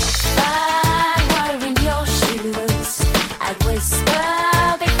 I'm wearing your shoes. I whisper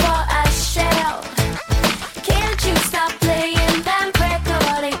before I shout. Can't you stop playing that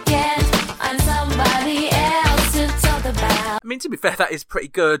record again? I'm somebody else to talk about. I mean, to be fair, that is pretty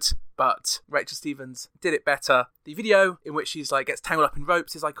good, but Rachel Stevens did it better. The video in which she's gets tangled up in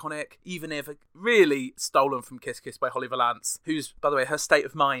ropes is iconic, even if really stolen from Kiss Kiss by Holly Valance, who's, by the way, her state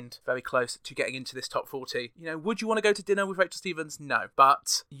of mind very close to getting into this top 40. You know, would you want to go to dinner with Rachel Stevens? No,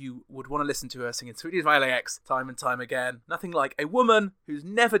 but you would want to listen to her singing Sweet Dreams, My LAX time and time again. Nothing like a woman who's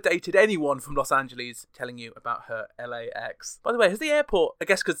never dated anyone from Los Angeles telling you about her LAX. By the way, has the airport, I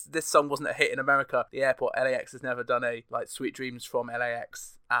guess because this song wasn't a hit in America, the airport LAX has never done a Sweet Dreams from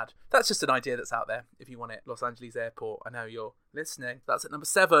LAX ad. That's just an idea that's out there if you want it. Los Angeles Airport, I know you're listening. That's at number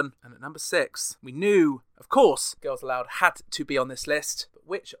 7. And at number 6, we knew, of course, Girls Aloud had to be on this list. But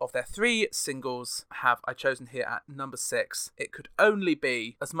which of their 3 singles have I chosen here at number 6? It could only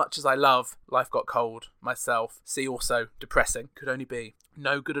be, as much as I love Life Got Cold myself, see also Depressing, could only be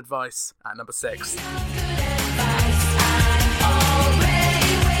No Good Advice at number 6.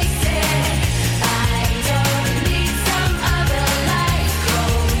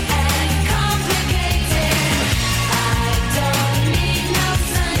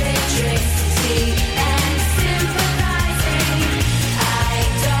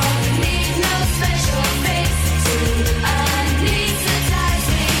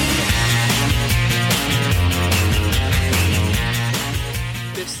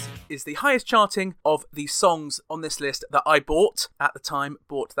 Is is the highest charting of the songs on this list that I bought at the time.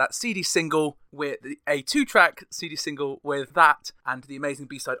 Bought that CD single with a 2-track CD single with that and the amazing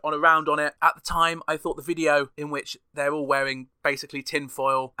B-side On Around on it. At the time, I thought the video in which they're all wearing basically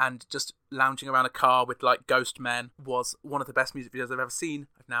tinfoil and just lounging around a car with like ghost men was one of the best music videos I've ever seen.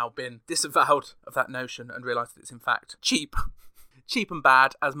 I've now been disavowed of that notion and realised that it's in fact cheap. Cheap and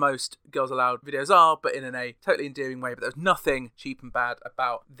bad, as most Girls Aloud videos are, but in a totally endearing way. But there's nothing cheap and bad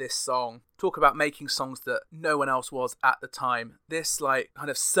about this song. Talk about making songs that no one else was at the time. This like kind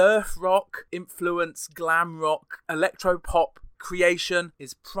of surf rock influence, glam rock, electro pop creation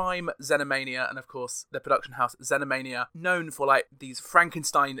is prime Xenomania, and of course the production house Xenomania, known for like these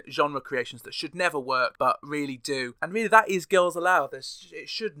Frankenstein genre creations that should never work but really do. And really that is Girls Aloud. It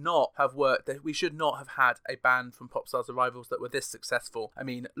should not have worked. We should not have had a band from Popstars The Rivals that were this successful. I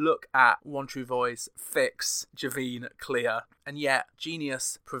mean, look at One True Voice, Fix, Javine, Clear, and yet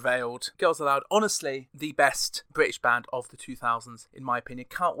genius prevailed. Girls Aloud, honestly the best British band of the 2000s in my opinion.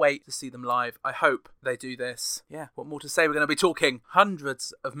 Can't wait to see them live. I hope they do this. Yeah, what more to say? We're going to be talking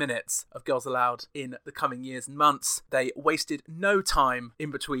hundreds of minutes of Girls Aloud in the coming years and months. They wasted no time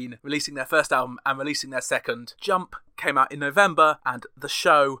in between releasing their first album and releasing their second. Jump came out in November and The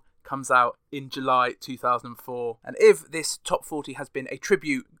Show comes out in July 2004. And if this top 40 has been a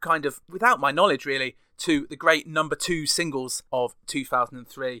tribute, kind of without my knowledge really, to the great number 2 singles of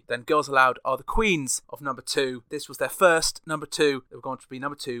 2003, then Girls Aloud are the queens of number 2. This was their first number 2. They were going to be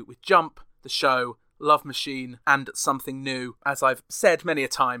number 2 with Jump, The Show, Love Machine, and Something New. As I've said many a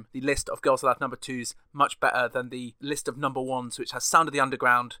time, the list of Girls Aloud number 2s much better than the list of number 1s, which has Sound of the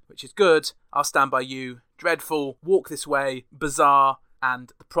Underground, which is good, I'll Stand By You, Dreadful, Walk This Way, Bizarre,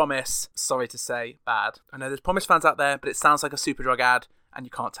 and The Promise, sorry to say, bad. I know there's Promise fans out there, but it sounds like a Superdrug ad, and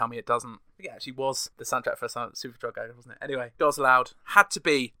you can't tell me it doesn't. It actually was the soundtrack for a Superdrug ad, wasn't it? Anyway, Girls Aloud had to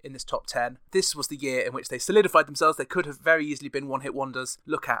be in this top 10. This was the year in which they solidified themselves. They could have very easily been one-hit wonders.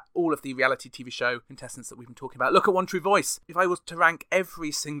 Look at all of the reality TV show contestants that we've been talking about. Look at One True Voice. If I was to rank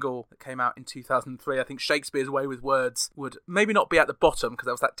every single that came out in 2003, I think Shakespeare's Way with Words would maybe not be at the bottom because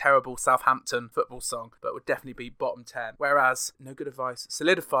that was that terrible Southampton football song, but would definitely be bottom 10. Whereas No Good Advice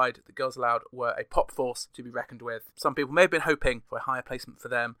solidified that Girls Aloud were a pop force to be reckoned with. Some people may have been hoping for a higher placement for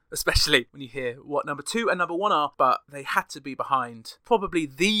them, especially when you hear what number 2 and number 1 are, but they had to be behind probably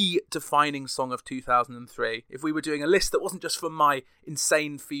the defining song of 2003. If we were doing a list that wasn't just from my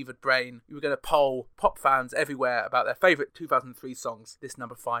insane fevered brain, we were going to poll pop fans everywhere about their favourite 2003 songs, this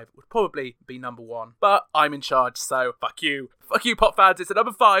number 5 would probably be number 1. But I'm in charge, so fuck you. Fuck you, pop fans. It's at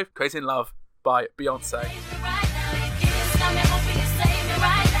number 5, Crazy in Love by Beyonce.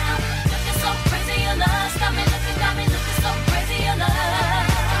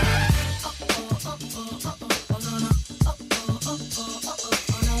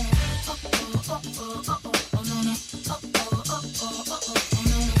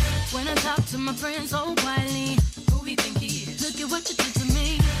 When I talk to my friends so quietly, who we think he is? Look at what you did to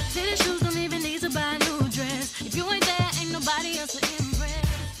me. Fitted shoes don't even need to buy a new dress. If you ain't there, ain't nobody else to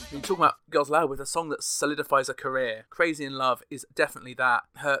impress. You're talking about Girls Aloud with a song that solidifies a career. Crazy in Love is definitely that.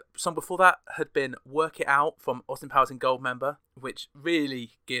 Her song before that had been Work It Out from Austin Powers and Goldmember, which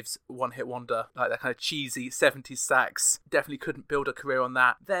really gives one hit wonder, like that kind of cheesy 70s sax. Definitely couldn't build a career on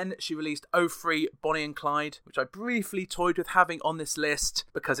that. Then she released Oh Free, Bonnie and Clyde, which I briefly toyed with having on this list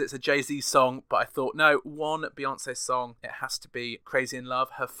because it's a Jay-Z song, but I thought no, one Beyonce song, it has to be Crazy in Love,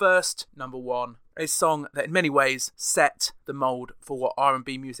 her first number 1. A song that in many ways set the mould for what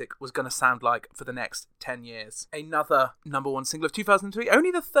R&B music was going to sound like for the next 10 years. Another number 1 single of 2003,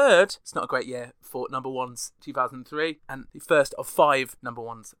 only the third. It's not a great year for number 1s 2003, and the first of 5 number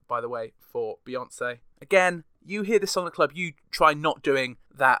 1s, by the way, for Beyonce. Again, you hear this song at the club, you try not doing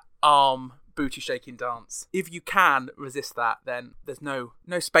that arm booty shaking dance. If you can resist that, then there's no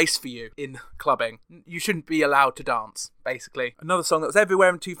space for you in clubbing. You shouldn't be allowed to dance, basically. Another song that was everywhere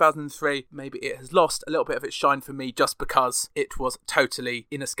in 2003, maybe it has lost a little bit of its shine for me just because it was totally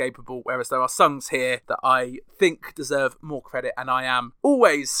inescapable, whereas there are songs here that I think deserve more credit, and I am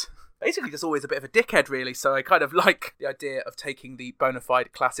always just always a bit of a dickhead, really, so I kind of like the idea of taking the bona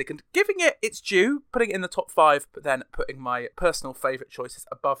fide classic and giving it its due, putting it in the top 5, but then putting my personal favourite choices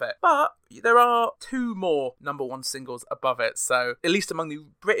above it. But there are 2 more number 1 singles above it, so at least among the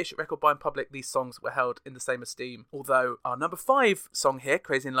British record buying public, these songs were held in the same esteem. Although our number 5 song here,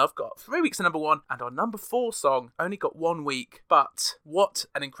 Crazy in Love, got 3 weeks at number 1, and our number 4 song only got 1 week. But what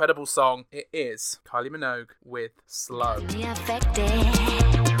an incredible song it is. Kylie Minogue with Slow.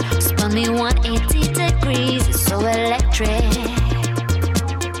 Spun me 180 degrees, it's so electric.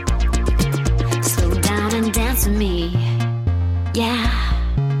 Slow down and dance with me, yeah.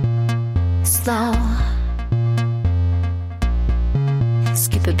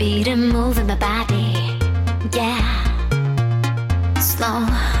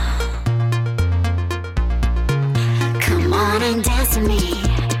 Come and dance with me.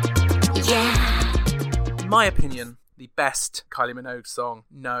 Yeah. In my opinion, the best Kylie Minogue song,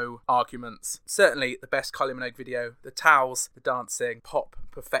 no arguments. Certainly the best Kylie Minogue video, the towels, the dancing, pop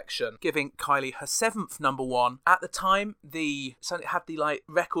perfection, giving Kylie her 7th number one. At the time, it had the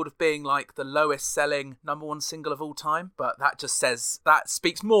record of being the lowest selling number one single of all time, but that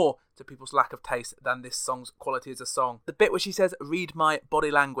speaks more to people's lack of taste than this song's quality as a song. The bit where she says, "Read my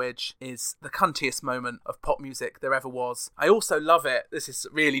body language," is the cuntiest moment of pop music there ever was. I also love it, this is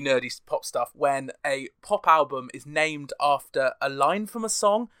really nerdy pop stuff, when a pop album is named after a line from a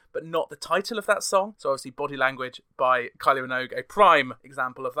song, but not the title of that song. So obviously Body Language by Kylie Minogue, a prime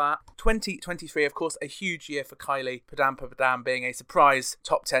example of that. 2023, of course, a huge year for Kylie, Padam Padam being a surprise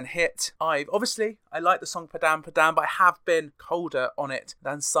top 10 hit. I like the song Padam Padam, but I have been colder on it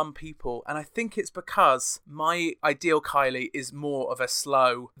than some people. And I think it's because my ideal Kylie is more of a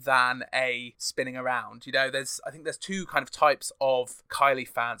slow than a spinning around. I think there's two kind of types of Kylie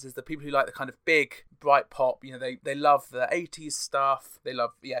fans. There's the people who like the kind of big, bright pop, they love the 80s stuff, they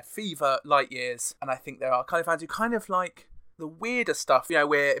love Fever, Light Years, and I think there are Kylie fans who kind of like the weirder stuff.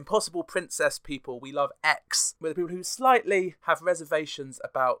 We're Impossible Princess people, we love X. We're the people who slightly have reservations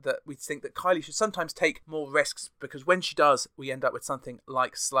about that. We think that Kylie should sometimes take more risks, because when she does, we end up with something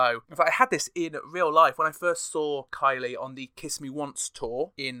like Slow. In fact, I had this in real life when I first saw Kylie on the Kiss Me Once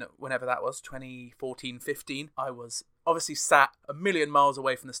tour in whenever that was, 2014-15. I was obviously sat a million miles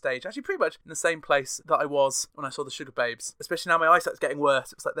away from the stage, actually pretty much in the same place that I was when I saw the Sugar Babes. Especially now my eyesight's getting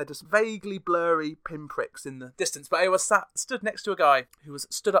worse. It's like they're just vaguely blurry pinpricks in the distance. But I was stood next to a guy who was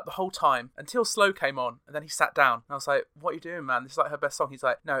stood up the whole time until Slow came on, and then he sat down. And I was like, "What are you doing, man? This is like her best song." He's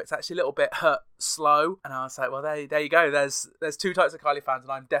like, "No, it's actually a little bit slow." And I was like, "Well, there you go. There's two types of Kylie fans,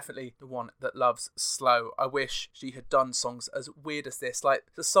 and I'm definitely the one that loves Slow." I wish she had done songs as weird as this. Like,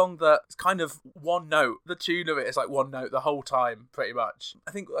 it's a song that's kind of one note. The tune of it is like one note the whole time, pretty much.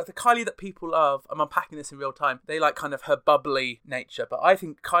 I think the Kylie that people love, I'm unpacking this in real time, they like kind of her bubbly nature, but I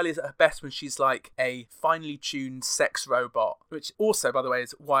think Kylie is at her best when she's like a finely tuned sex robot, which also, by the way,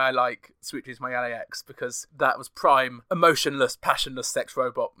 is why I like Sweet Dreams My LAX, because that was prime emotionless, passionless sex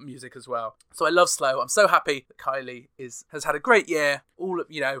robot music as well. So I love Slow. I'm so happy that Kylie has had a great year. All of,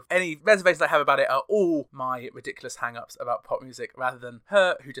 any reservations I have about it are all my ridiculous hang-ups about pop music, rather than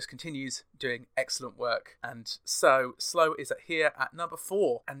her, who just continues doing excellent work. And so Slow is here at number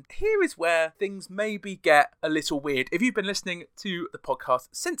 4. And here is where things maybe get a little weird. If you've been listening to the podcast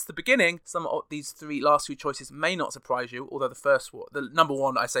since the beginning, some of these last three choices may not surprise you, although the number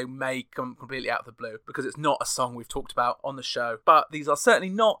one, I say, may come completely out of the blue, because it's not a song we've talked about on the show. But these are certainly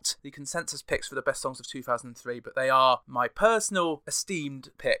not the consensus picks for the best songs of 2003, but they are my personal esteemed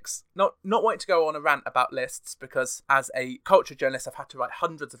picks. Not wanting to go on a rant about lists, because as a culture journalist, I've had to write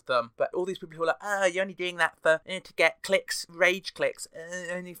hundreds of them, but all these people who are like, "You're only doing that to get clicks, rage clicks,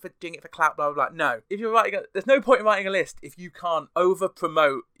 only for doing it for clout, blah, blah, blah." No. If you're there's no point in writing a list if you can't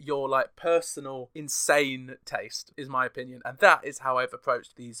over-promote your personal, insane taste, is my opinion. And that is how I've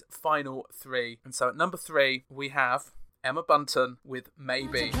approached these final 3. And so at number 3, we have Emma Bunton with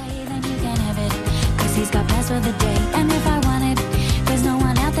Maybe. Cause he's got plans for the day, and if I want it, there's no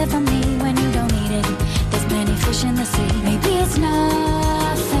one out there for me when you don't need it. There's plenty fish in the sea. Maybe it's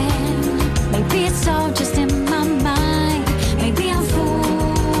nothing, maybe it's all just in my mind. Maybe I'm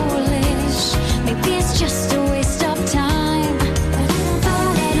foolish, maybe it's just a waste of time. But I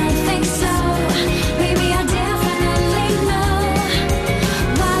don't think so. Maybe I definitely know.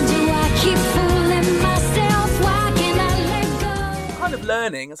 Why do I keep fooling myself? Why can't I let go? Kind of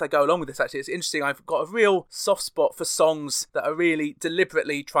learning as I go along with this, actually. It's interesting. I've got a real soft spot for songs that are really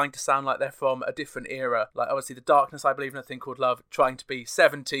deliberately trying to sound like they're from a different era. Like, obviously, The Darkness, I Believe in a Thing Called Love, trying to be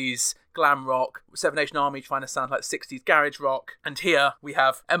 70s glam rock. Seven Nation Army trying to sound like 60s garage rock. And here we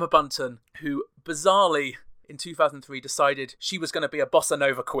have Emma Bunton, who bizarrely in 2003 decided she was going to be a bossa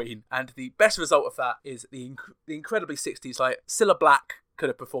nova queen. And the best result of that is the incredibly 60s, like Cilla Black could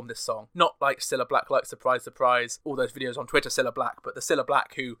have performed this song. Not like Cilla Black, like Surprise, Surprise, all those videos on Twitter, Cilla Black, but the Cilla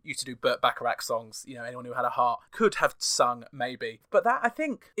Black who used to do Burt Bacharach songs, anyone who had a heart, could have sung Maybe. But that, I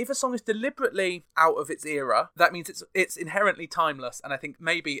think, if a song is deliberately out of its era, that means it's inherently timeless, and I think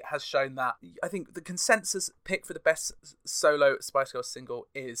Maybe has shown that. I think the consensus pick for the best solo Spice Girls single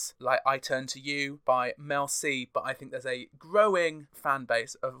is like I Turn to You by Mel C, but I think there's a growing fan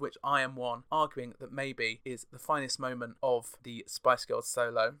base, of which I am one, arguing that Maybe is the finest moment of the Spice Girls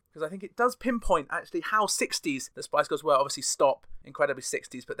solo, because I think it does pinpoint actually how 60s the Spice Girls were. Obviously Stop incredibly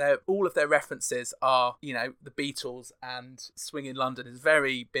 60s, but all of their references are, you know, the Beatles, and Swing in London is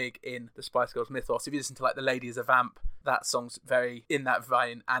very big in the Spice Girls mythos. If you listen to like The Lady is a Vamp, that song's very in that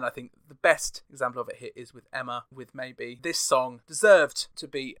vein, and I think the best example of it here is with Emma, with Maybe. This song deserved to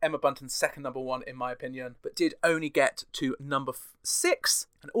be Emma Bunton's second number one, in my opinion, but did only get to number 6.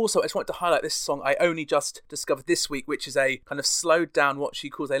 And also, I just wanted to highlight this song I only just discovered this week, which is a kind of slowed down, what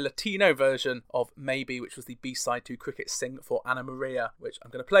she calls a Latino version of Maybe, which was the B-side to Cricket Sing for Anna Maria, which I'm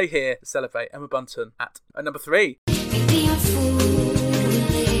going to play here to celebrate Emma Bunton at number 3. Maybe I'm foolish.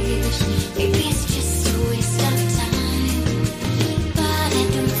 Maybe it's just a waste of time. But I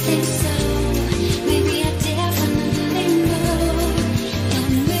don't think so. Maybe I definitely know.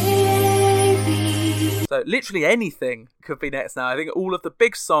 And maybe. So literally anything could be next now. I think all of the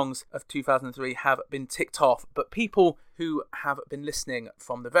big songs of 2003 have been ticked off, but people who have been listening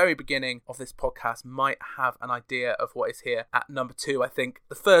from the very beginning of this podcast might have an idea of what is here at number 2. I think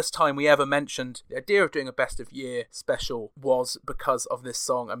the first time we ever mentioned the idea of doing a best of year special was because of this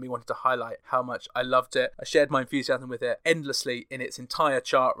song, and we wanted to highlight how much I loved it. I shared my enthusiasm with it endlessly in its entire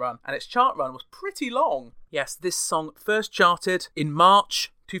chart run, and its chart run was pretty long. Yes, this song first charted in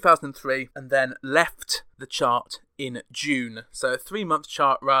March 2003 and then left the chart in June. So a 3-month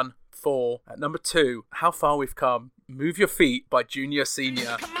chart run for, at number 2, How Far We've Come, Move Your Feet by Junior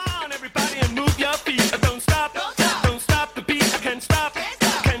Senior. Come on, everybody, and move your feet. Don't stop, don't stop the beat. I can't stop,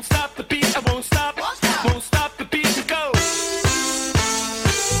 can't stop the beat. I won't stop, won't stop the beat to go.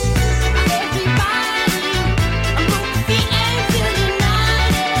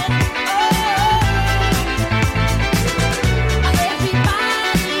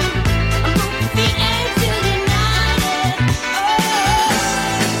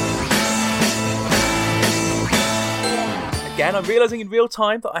 Again, I'm realising in real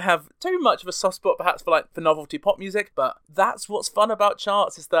time that I have too much of a soft spot perhaps for novelty pop music, but that's what's fun about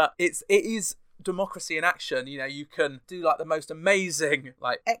charts, is that it is democracy in action. You know, you can do like the most amazing,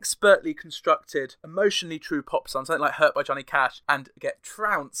 like expertly constructed, emotionally true pop song, something like Hurt by Johnny Cash, and get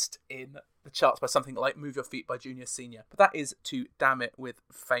trounced in the charts by something like Move Your Feet by Junior Senior. But that is to damn it with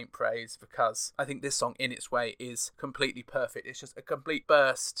faint praise, because I think this song in its way is completely perfect. It's just a complete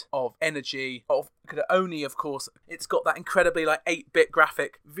burst of energy, could only, of course, it's got that incredibly 8-bit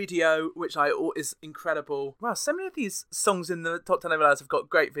graphic video, which is incredible. Wow, so many of these songs in the top 10 overlays have got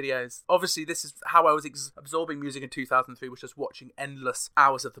great videos. Obviously, this is how I was absorbing music in 2003, was just watching endless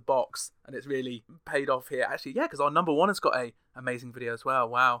hours of The Box, and it's really paid off here. Actually, yeah, because our number 1 has got a amazing video as well.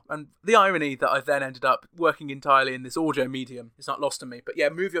 Wow. And the irony that I've then ended up working entirely in this audio medium is not lost on me. But yeah,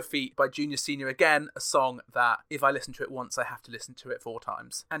 Move Your Feet by Junior Senior, again, a song that if I listen to it once, I have to listen to it 4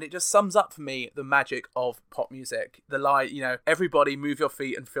 times. And it just sums up for me the magic of pop music. The line, everybody move your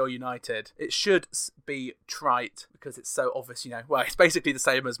feet and feel united. It should be trite because it's so obvious, well, it's basically the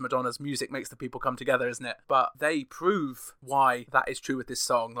same as Madonna's Music Makes the People Come Together, isn't it? But they prove why that is true with this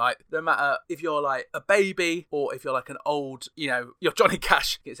song. No matter if you're a baby or if you're an old, you're Johnny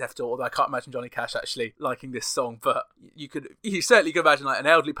Cash gets effed, although I can't imagine Johnny Cash actually liking this song, but you certainly could imagine an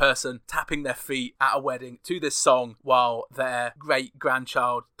elderly person tapping their feet at a wedding to this song while their great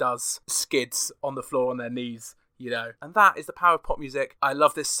grandchild does skids on the floor on their knees. And that is the power of pop music. I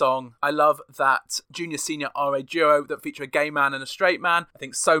love this song. I love that Junior Senior are a duo that feature a gay man and a straight man. I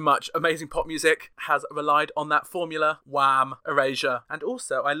think so much amazing pop music has relied on that formula. Wham, Erasure. And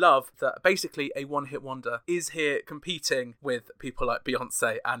also, I love that basically a one-hit wonder is here competing with people like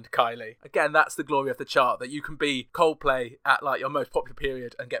Beyonce and Kylie. Again, that's the glory of the chart, that you can be Coldplay at your most popular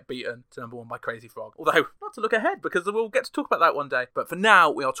period and get beaten to number 1 by Crazy Frog. Although, not to look ahead, because we'll get to talk about that one day. But for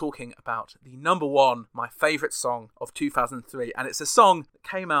now, we are talking about the number 1, my favourite song of 2003, and it's a song that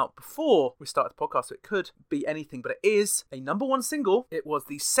came out before we started the podcast, so it could be anything, but it is a number 1 single. It was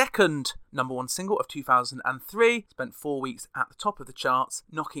the second number 1 single of 2003, spent 4 weeks at the top of the charts,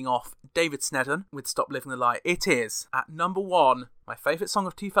 knocking off David Sneddon with Stop Living the Lie. It is at number 1, my favourite song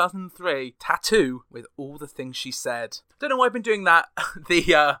of 2003, Tattoo with All the Things She Said. Don't know why I've been doing that,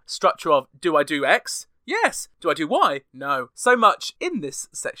 the structure of do I do X? Yes. Do I do Y? No. So much in this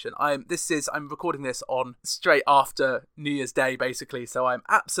section. I'm recording this on straight after New Year's Day, basically, so I'm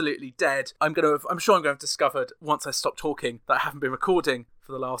absolutely dead. I'm sure I'm going to have discovered once I stop talking that I haven't been recording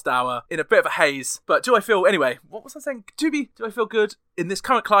for the last hour in a bit of a haze. But anyway, what was I saying? Do I feel good in this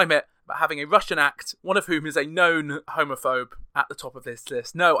current climate about having a Russian act, one of whom is a known homophobe, at the top of this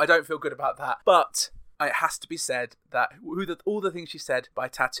list? No, I don't feel good about that. But it has to be said that All the Things She Said by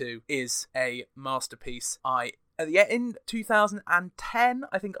Tattoo is a masterpiece. I In 2010,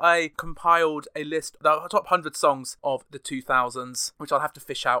 I think I compiled a list, the top 100 songs of the 2000s, which I'll have to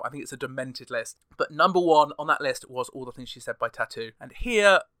fish out. I think it's a demented list. But number one on that list was All the Things She Said by Tattoo. And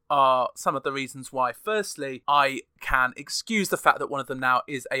here are some of the reasons why. Firstly, I can excuse the fact that one of them now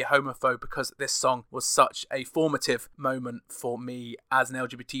is a homophobe, because this song was such a formative moment for me as an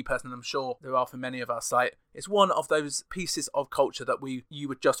LGBT person, and I'm sure there are for many of us. Like, it's one of those pieces of culture that you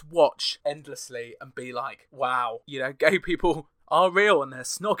would just watch endlessly and be like, wow, you know, gay people are real and they're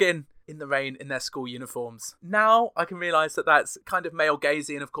snogging in the rain in their school uniforms. Now I can realise that that's kind of male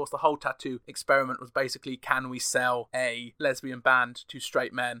gazy, and of course the whole Tattoo experiment was basically, can we sell a lesbian band to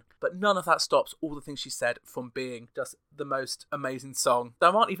straight men? But none of that stops All the Things She Said from being just the most amazing song.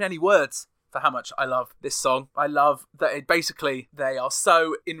 There aren't even any words for how much I love this song. I love that they are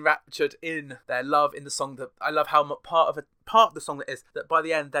so enraptured in their love in the song, that I love how much part of the song that is, that by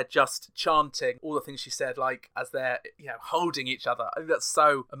the end they're just chanting all the things she said, like as they're, you know, holding each other. I think that's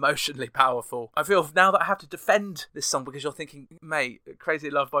so emotionally powerful. I feel now that I have to defend this song, because you're thinking, mate, Crazy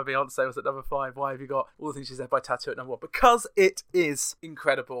Love by Beyonce was at number 5. Why have you got All the Things She Said by Tattoo at number 1? Because it is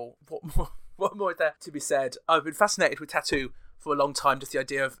incredible. What more is there to be said? I've been fascinated with Tattoo for a long time, just the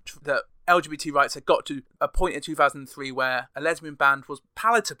idea of that LGBT rights had got to a point in 2003 where a lesbian band was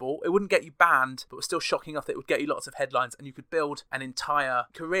palatable. It wouldn't get you banned, but was still shocking enough that it would get you lots of headlines, and you could build an entire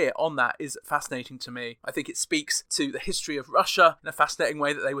career on that. Is fascinating to me. I think it speaks to the history of Russia in a fascinating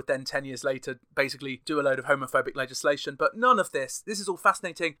way, that they would then 10 years later basically do a load of homophobic legislation. But none of this is all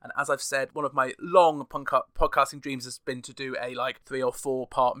fascinating, and as I've said, one of my long podcasting dreams has been to do a 3 or 4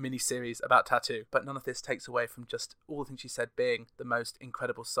 part mini-series about Tattoo. But none of this takes away from just All the Things She Said being the most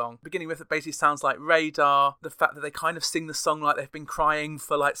incredible song. Beginning with, it basically sounds like Radar. The fact that they kind of sing the song like they've been crying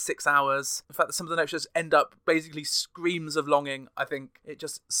for 6 hours. The fact that some of the notes just end up basically screams of longing. I think it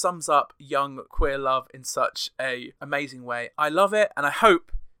just sums up young queer love in such a amazing way. I love it, and I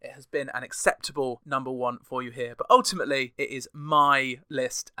hope it has been an acceptable number 1 for you here. But ultimately, it is my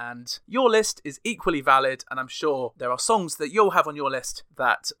list, and your list is equally valid, and I'm sure there are songs that you'll have on your list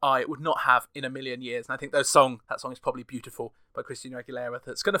that I would not have in a million years. And I think that song is probably Beautiful by Christina Aguilera,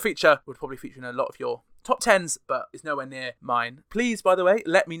 would probably feature in a lot of your top 10s, but is nowhere near mine. Please, by the way,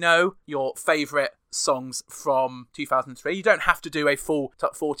 let me know your favourite songs from 2003. You don't have to do a full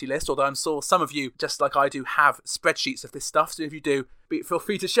top 40 list, although I'm sure some of you, just like I do, have spreadsheets of this stuff. So if you do, feel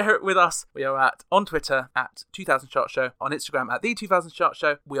free to share it with us. We are on Twitter at 2000 Chart Show, on Instagram at the 2000 Chart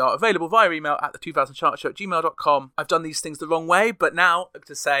Show. We are available via email at the 2000 Chart Show at gmail.com. I've done these things the wrong way, but now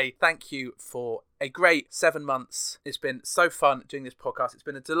to say thank you for a great 7 months. It's been so fun doing this podcast. It's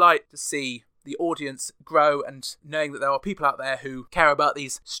been a delight to see the audience grow, and knowing that there are people out there who care about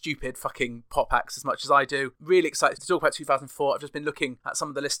these stupid fucking pop acts as much as I do. Really excited to talk about 2004. I've just been looking at some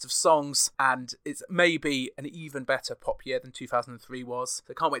of the list of songs, and it's maybe an even better pop year than 2003 was.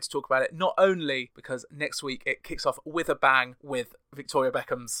 So I can't wait to talk about it, not only because next week it kicks off with a bang with Victoria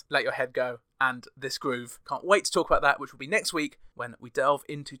Beckham's Let Your Head Go and This Groove. Can't wait to talk about that, which will be next week when we delve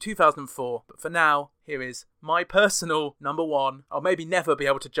into 2004. But for now, here is my personal number 1. I'll maybe never be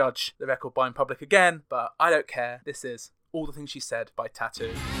able to judge the record by in public again, but I don't care. This is All the Things She Said by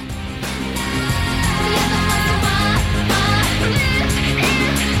Tattoo.